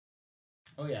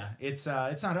 Oh yeah, it's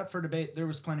not up for debate. There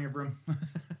was plenty of room.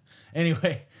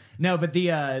 Anyway, no, but the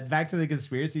back to the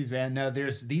conspiracies, man. No,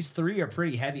 these 3 are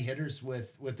pretty heavy hitters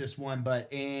with this one, but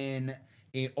in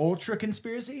a ultra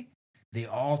conspiracy, they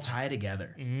all tie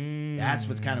together. That's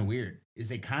what's kind of weird, is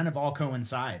they kind of all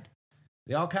coincide.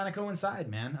 They all kind of coincide,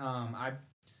 man.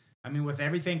 I mean, with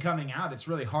everything coming out, it's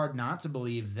really hard not to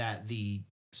believe that the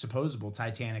supposable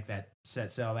Titanic that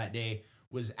set sail that day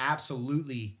was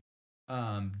absolutely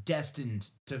destined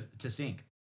to sink.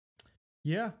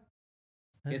 Yeah.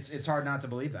 It's hard not to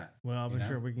believe that. Well, I'm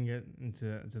sure we can get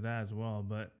into that as well,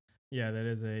 but yeah, that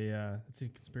is it's a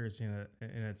conspiracy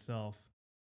in itself.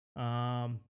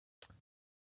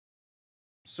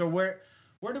 So where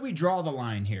do we draw the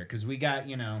line here? Because we got,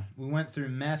 we went through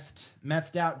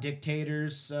methed out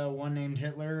dictators, one named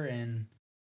Hitler, and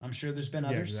I'm sure there's been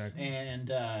others. Exactly.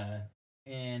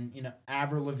 And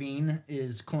Avril Lavigne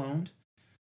is cloned.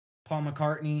 Paul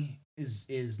McCartney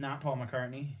is not Paul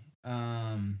McCartney.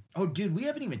 Oh, dude, we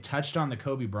haven't even touched on the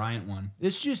Kobe Bryant one.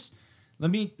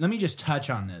 Let me just touch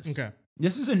on this. Okay.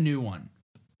 This is a new one.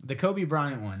 The Kobe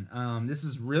Bryant one. This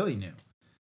is really new.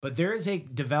 But there is a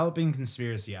developing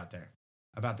conspiracy out there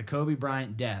about the Kobe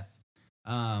Bryant death.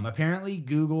 Apparently,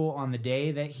 Google, on the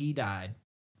day that he died,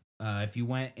 if you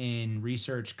went and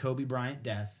researched Kobe Bryant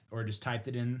death or just typed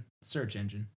it in the search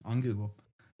engine on Google,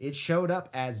 it showed up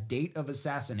as date of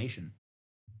assassination.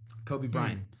 Kobe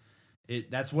Bryant.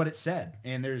 That's what it said.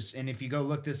 And if you go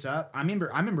look this up, I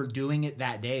remember doing it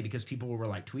that day because people were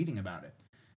like tweeting about it.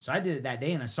 So I did it that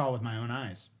day and I saw it with my own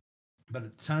eyes.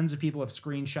 But tons of people have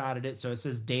screenshotted it. So it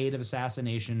says date of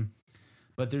assassination.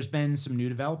 But there's been some new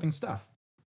developing stuff.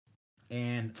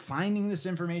 And finding this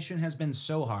information has been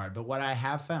so hard. But what I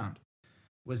have found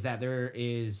was that there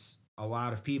is a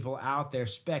lot of people out there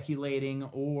speculating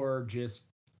or just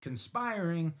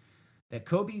conspiring that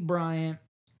Kobe Bryant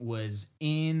was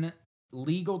in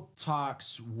legal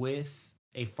talks with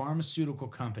a pharmaceutical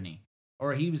company.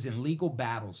 Or he was in legal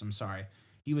battles, I'm sorry.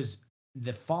 He was...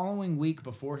 The following week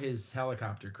before his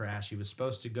helicopter crash, he was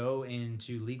supposed to go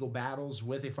into legal battles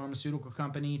with a pharmaceutical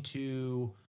company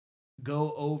to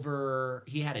go over...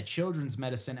 He had a children's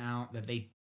medicine out that they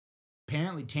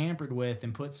apparently tampered with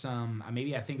and put some...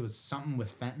 Maybe I think it was something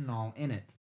with fentanyl in it.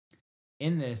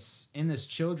 In this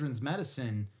children's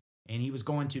medicine, and he was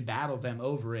going to battle them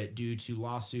over it due to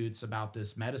lawsuits about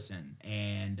this medicine.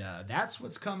 And that's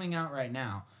what's coming out right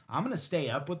now. I'm going to stay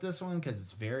up with this one because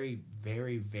it's very,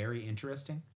 very, very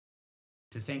interesting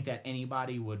to think that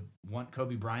anybody would want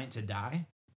Kobe Bryant to die.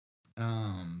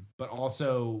 But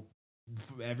also,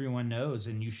 everyone knows,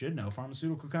 and you should know,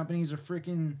 pharmaceutical companies are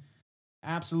freaking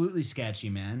absolutely sketchy,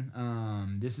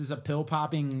 man. This is a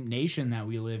pill-popping nation that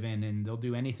we live in, and they'll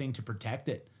do anything to protect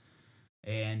it.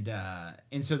 And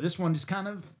so this one just kind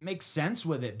of makes sense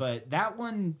with it, but that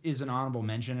one is an honorable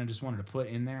mention. I just wanted to put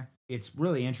in there. It's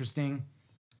really interesting.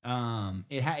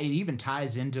 It even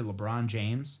ties into LeBron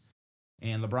James,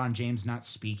 and LeBron James not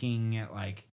speaking at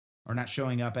or not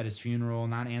showing up at his funeral,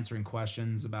 not answering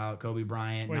questions about Kobe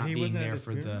Bryant, not being there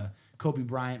for the Kobe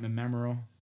Bryant memorial.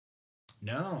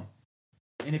 No.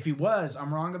 And if he was,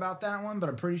 I'm wrong about that one, but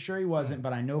I'm pretty sure he wasn't.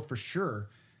 But I know for sure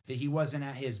that he wasn't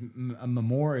at his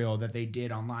memorial that they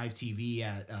did on live TV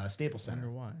at Staples Center. I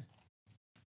wonder why.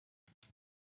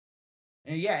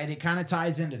 And yeah, and it kind of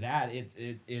ties into that.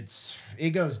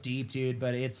 It goes deep, dude.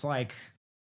 But it's like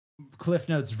Cliff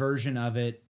Notes version of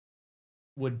it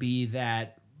would be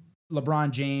that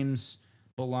LeBron James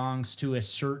belongs to a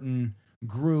certain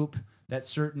group. That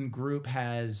certain group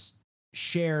has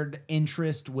shared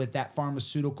interest with that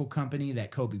pharmaceutical company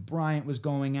that Kobe Bryant was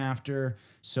going after.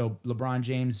 So LeBron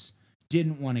James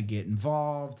didn't want to get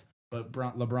involved, but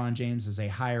LeBron James is a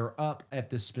higher up at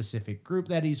this specific group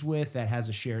that he's with that has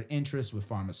a shared interest with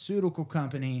pharmaceutical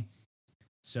company.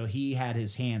 So he had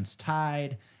his hands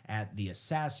tied at the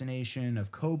assassination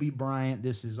of Kobe Bryant.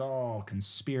 This is all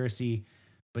conspiracy,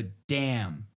 but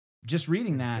damn, just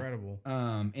reading that. Incredible.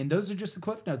 And those are just the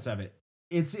cliff notes of it.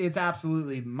 It's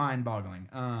absolutely mind-boggling.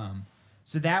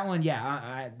 So that one, yeah,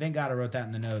 I thank God I wrote that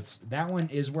in the notes. That one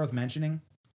is worth mentioning.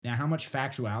 Now, how much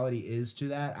factuality is to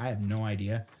that, I have no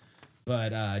idea.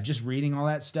 But just reading all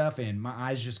that stuff, and my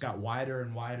eyes just got wider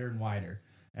and wider and wider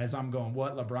as I'm going,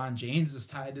 what, LeBron James is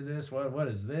tied to this? What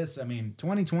is this? I mean,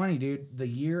 2020, dude, the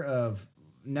year of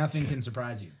nothing can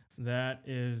surprise you. That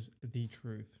is the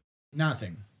truth.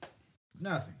 Nothing.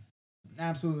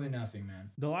 Absolutely nothing,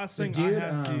 man. The last thing I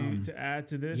have to add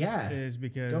to this is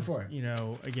because, go for it. You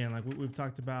know, again, like we've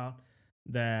talked about,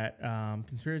 that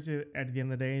conspiracy at the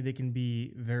end of the day, they can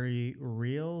be very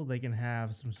real. They can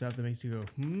have some stuff that makes you go,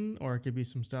 or it could be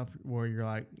some stuff where you're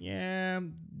like, yeah,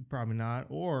 probably not.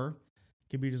 Or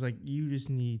it could be just like, you just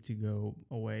need to go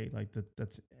away. Like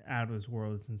that's out of this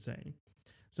world. It's insane.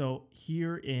 So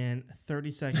here in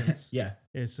 30 seconds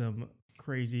is some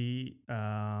crazy,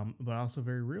 but also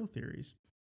very real theories.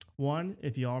 One,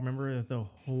 if y'all remember the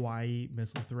Hawaii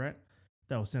missile threat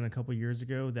that was sent a couple years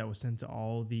ago, that was sent to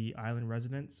all the island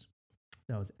residents,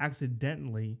 that was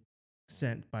accidentally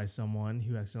sent by someone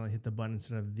who accidentally hit the button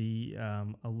instead of the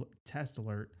test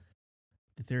alert.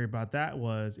 The theory about that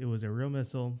was it was a real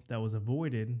missile that was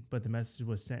avoided, but the message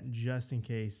was sent just in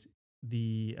case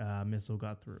the missile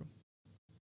got through.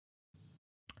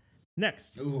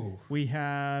 Next, we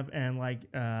have, and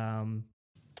like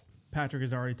Patrick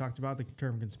has already talked about, the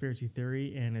term conspiracy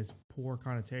theory and its poor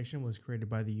connotation was created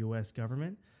by the U.S.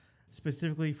 government,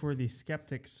 specifically for the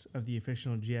skeptics of the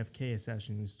official JFK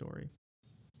assassination story,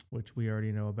 which we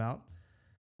already know about.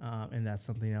 And that's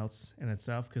something else in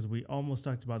itself, because we almost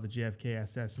talked about the JFK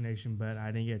assassination, but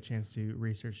I didn't get a chance to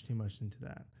research too much into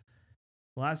that.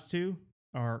 The last two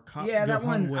are cops go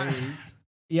home ways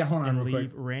hold on and real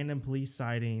leave quick. random police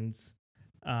sightings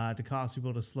to cause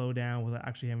people to slow down without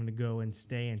actually having to go and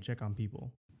stay and check on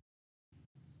people.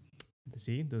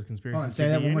 See, those conspiracies. Hold on, say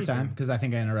that one more time, because I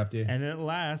think I interrupted. And then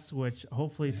last, which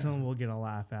hopefully someone will get a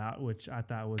laugh at, which I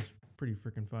thought was pretty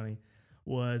freaking funny,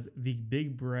 was the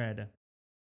big bread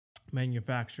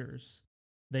manufacturers.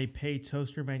 They pay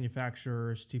toaster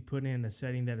manufacturers to put in a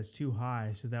setting that is too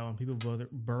high so that when people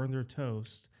burn their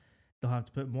toast, they'll have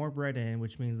to put more bread in,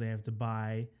 which means they have to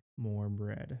buy more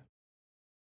bread.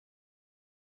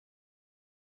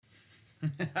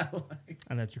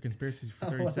 And that's your conspiracies for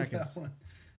 30 seconds.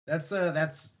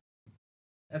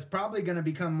 That's probably going to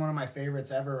become one of my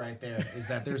favorites ever right there, is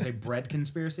that there's a bread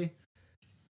conspiracy.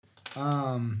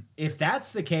 If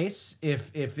that's the case,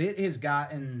 if it has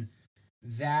gotten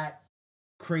that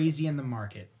crazy in the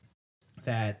market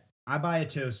that I buy a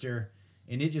toaster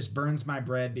and it just burns my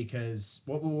bread because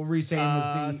what were we saying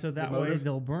was so that way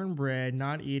they'll burn bread,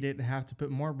 not eat it, and have to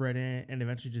put more bread in it, and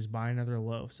eventually just buy another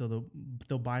loaf. So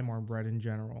they'll buy more bread in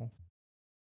general.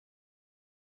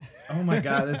 Oh my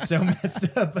God, that's so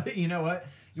messed up. But you know what?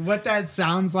 What that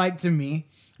sounds like to me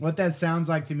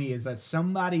is that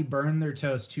somebody burned their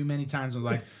toast too many times and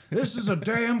was like, this is a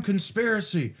damn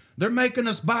conspiracy. They're making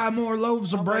us buy more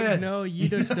loaves of bread. No, you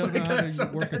just don't know how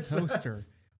to work a toaster.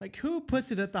 Like, who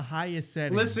puts it at the highest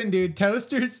setting? Listen, dude,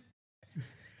 toasters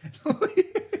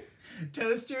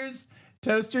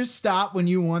stop when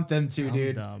you want them to,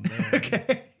 dude. Dumb, man.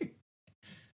 Okay.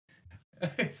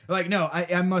 Like, no,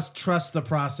 I must trust the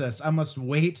process. I must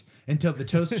wait until the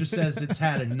toaster says it's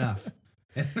had enough.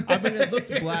 I mean, it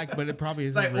looks black, but it probably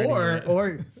isn't. Like, ready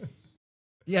yet.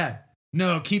 Yeah.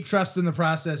 No, keep trusting the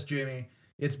process, Jimmy.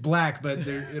 It's black, but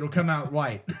it'll come out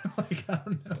white. Like, I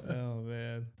don't know. Oh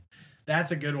man,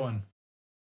 that's a good one.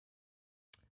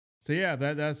 So yeah,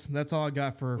 that's all I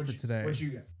got for today. What you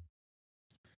got?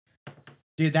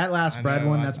 Dude, that last bread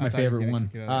one, that's my favorite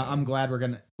one. I'm glad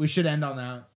we should end on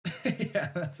that. Yeah,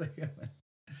 that's a good one.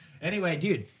 Anyway,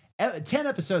 dude, 10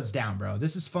 episodes down, bro.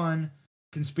 This is fun.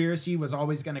 Conspiracy was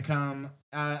always going to come.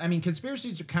 I mean,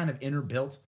 conspiracies are kind of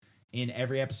interbuilt in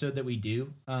every episode that we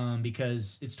do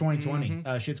because it's 2020.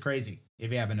 Mm-hmm. Shit's crazy,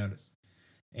 if you haven't noticed.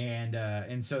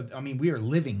 And so, I mean, we are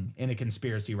living in a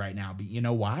conspiracy right now. But you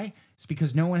know why? It's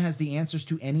because no one has the answers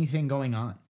to anything going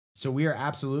on. So we are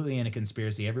absolutely in a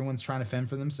conspiracy. Everyone's trying to fend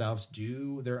for themselves,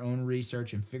 do their own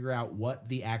research, and figure out what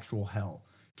the actual hell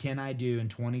can I do in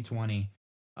 2020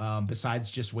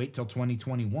 besides just wait till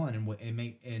 2021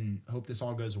 and hope this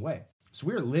all goes away. So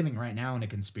we're living right now in a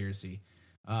conspiracy.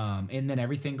 And then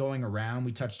everything going around,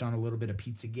 we touched on a little bit of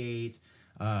Pizzagate,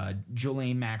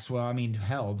 Ghislaine Maxwell. I mean,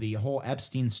 hell, the whole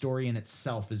Epstein story in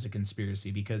itself is a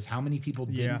conspiracy because how many people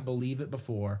didn't believe it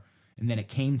before, and then it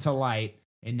came to light.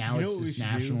 And now it's this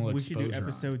national exposure. We should do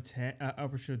episode 10,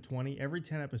 episode 20. Every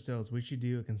 10 episodes, we should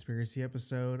do a conspiracy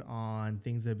episode on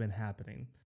things that have been happening.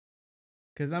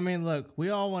 Because, I mean, look,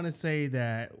 we all want to say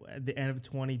that at the end of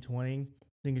 2020,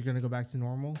 things are going to go back to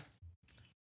normal.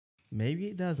 Maybe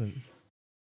it doesn't.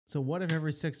 So what if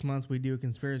every 6 months we do a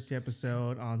conspiracy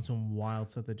episode on some wild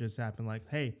stuff that just happened? Like,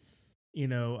 hey, you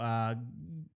know,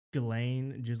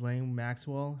 Ghislaine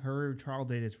Maxwell, her trial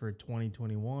date is for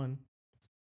 2021.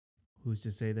 Who's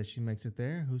to say that she makes it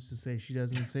there? Who's to say she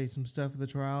doesn't say some stuff at the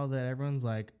trial that everyone's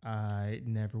like, I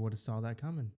never would have saw that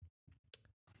coming?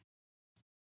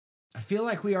 I feel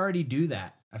like we already do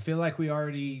that. I feel like we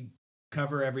already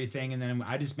cover everything, and then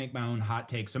I just make my own hot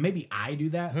take. So maybe I do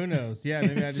that. Who knows? Yeah,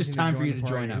 maybe it's just time for you to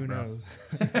join up, Who bro. knows?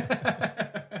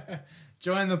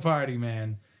 Join the party,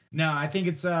 man. No, I think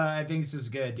this is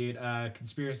good, dude.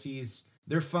 Conspiracies,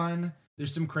 they're fun.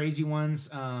 There's some crazy ones.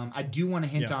 I do want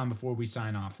to hint on before we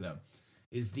sign off, though,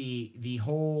 is the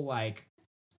whole like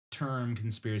term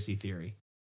conspiracy theory,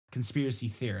 conspiracy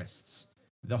theorists.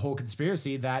 The whole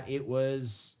conspiracy that it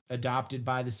was adopted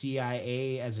by the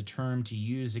CIA as a term to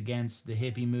use against the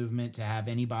hippie movement, to have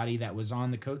anybody that was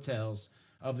on the coattails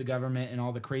of the government and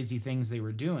all the crazy things they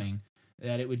were doing,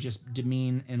 that it would just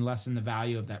demean and lessen the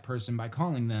value of that person by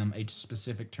calling them a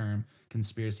specific term,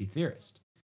 conspiracy theorist.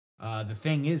 The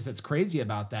thing is that's crazy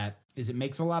about that is it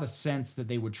makes a lot of sense that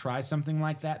they would try something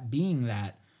like that, being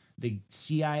that the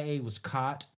CIA was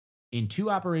caught in two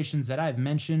operations that I've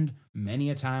mentioned many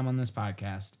a time on this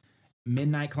podcast: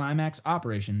 Midnight Climax,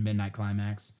 Operation Midnight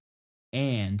Climax,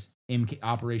 and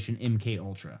Operation MK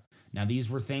Ultra. Now, these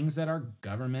were things that our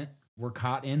government were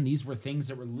caught in. These were things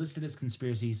that were listed as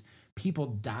conspiracies. People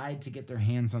died to get their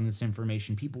hands on this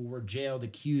information. People were jailed,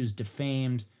 accused,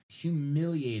 defamed,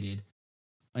 humiliated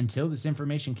until this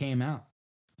information came out.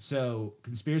 So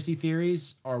conspiracy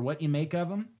theories are what you make of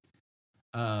them.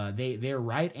 They're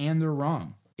right and they're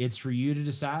wrong. It's for you to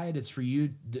decide. It's for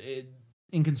you.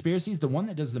 In conspiracies, the one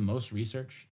that does the most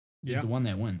research is the one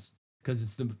that wins, because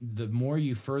it's the more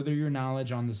you further your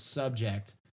knowledge on the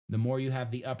subject, the more you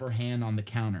have the upper hand on the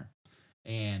counter.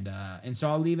 And so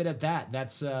I'll leave it at that.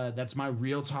 That's my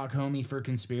real talk, homie, for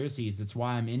conspiracies. It's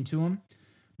why I'm into them.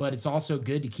 But it's also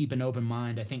good to keep an open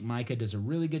mind. I think Micah does a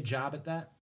really good job at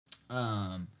that,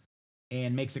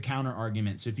 and makes a counter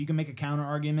argument. So if you can make a counter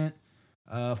argument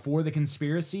for the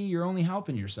conspiracy, you're only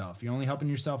helping yourself. You're only helping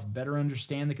yourself better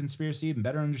understand the conspiracy and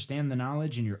better understand the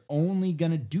knowledge. And you're only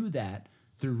going to do that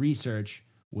through research,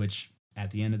 which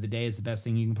at the end of the day is the best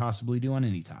thing you can possibly do on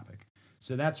any topic.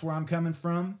 So that's where I'm coming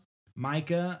from.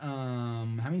 Micah, how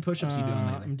many push-ups are you doing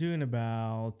lately? I'm doing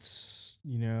about,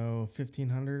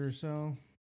 1,500 or so.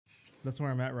 That's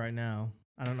where I'm at right now.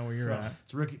 I don't know where you're at.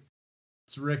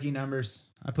 It's rookie numbers.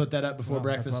 I put that up before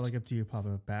breakfast. That's why I look up to you,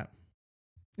 Papa Bat.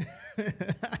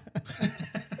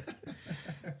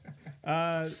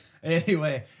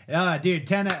 Anyway, dude,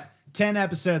 10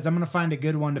 episodes. I'm gonna find a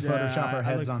good one to Photoshop our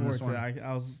heads on this one.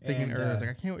 I was thinking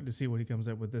earlier, I can't wait to see what he comes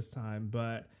up with this time.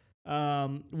 But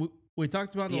we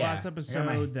talked about in the last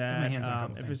episode that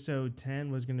episode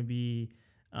 10 was gonna be.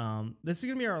 This is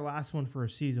gonna be our last one for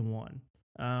season 1.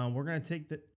 We're gonna take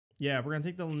the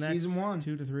next season 1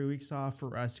 2 to 3 weeks off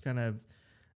for us to kind of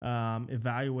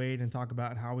evaluate and talk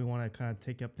about how we want to kind of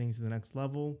take up things to the next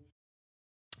level.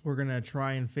 We're going to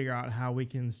try and figure out how we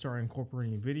can start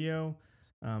incorporating video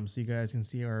so you guys can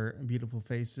see our beautiful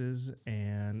faces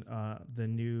and the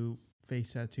new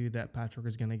face tattoo that Patrick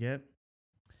is going to get.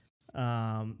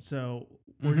 So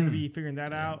we're going to be figuring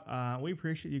that out. We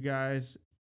appreciate you guys,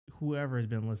 whoever has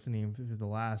been listening for the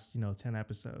last, 10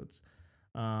 episodes.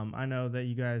 I know that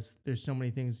you guys, there's so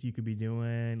many things you could be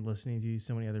doing, listening to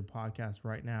so many other podcasts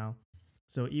right now.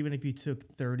 So even if you took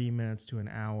 30 minutes to an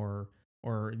hour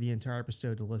or the entire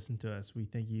episode to listen to us, we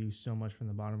thank you so much from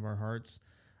the bottom of our hearts.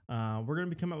 We're going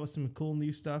to be coming up with some cool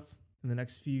new stuff in the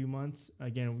next few months.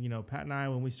 Again, Pat and I,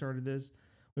 when we started this,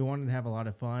 we wanted to have a lot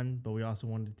of fun, but we also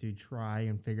wanted to try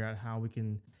and figure out how we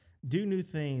can do new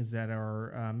things that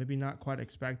are maybe not quite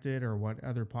expected or what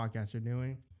other podcasts are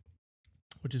doing,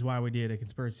 which is why we did a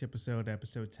conspiracy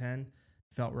episode 10.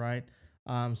 Felt right.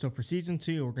 So for season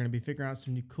 2, we're going to be figuring out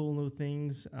some cool new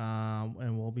things,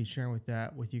 and we'll be sharing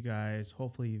with you guys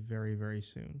hopefully very, very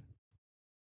soon.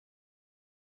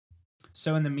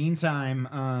 So in the meantime,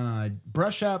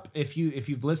 brush up. If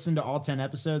you've listened to all 10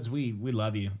 episodes, we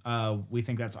love you. We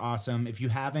think that's awesome. If you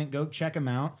haven't, go check them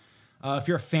out. If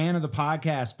you're a fan of the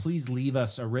podcast, please leave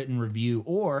us a written review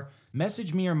or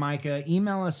message me or Micah.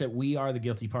 Email us at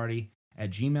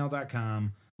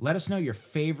wearetheguiltyparty@gmail.com. Let us know your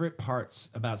favorite parts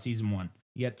about season 1.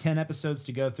 You got 10 episodes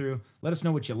to go through. Let us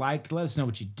know what you liked. Let us know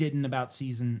what you didn't about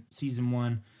season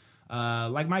 1.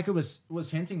 Like Micah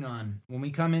was hinting on, when we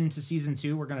come into season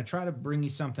 2, we're going to try to bring you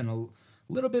something a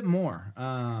little bit more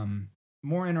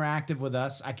interactive with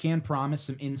us. I can promise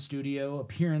some in-studio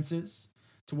appearances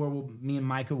to where me and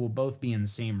Micah will both be in the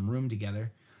same room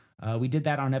together. We did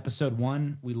that on episode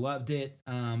 1. We loved it.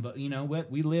 But you know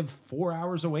what? We live 4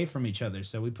 hours away from each other.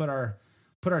 So we put our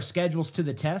schedules to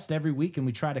the test every week, and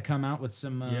we try to come out with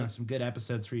some good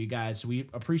episodes for you guys. So we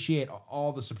appreciate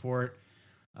all the support.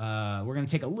 We're going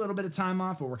to take a little bit of time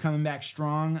off, but we're coming back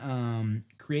strong,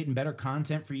 creating better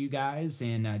content for you guys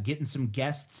and getting some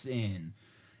guests in.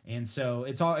 And so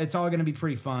it's all going to be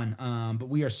pretty fun. But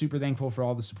we are super thankful for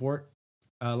all the support.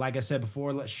 Like I said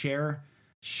before, let's share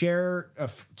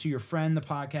to your friend the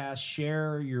podcast,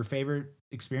 share your favorite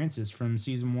experiences from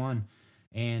season 1.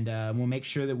 And we'll make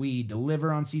sure that we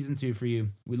deliver on season 2 for you.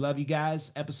 We love you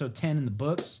guys. Episode 10 in the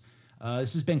books.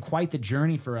 This has been quite the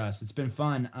journey for us. It's been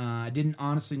fun. I didn't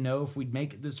honestly know if we'd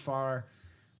make it this far,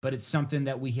 but it's something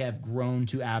that we have grown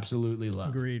to absolutely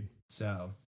love. Agreed.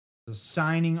 So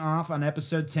signing off on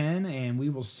episode 10, and we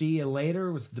will see you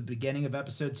later with the beginning of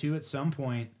episode 2 at some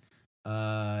point.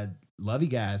 Love you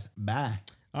guys. Bye.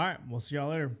 All right. We'll see y'all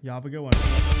later. Y'all have a good one.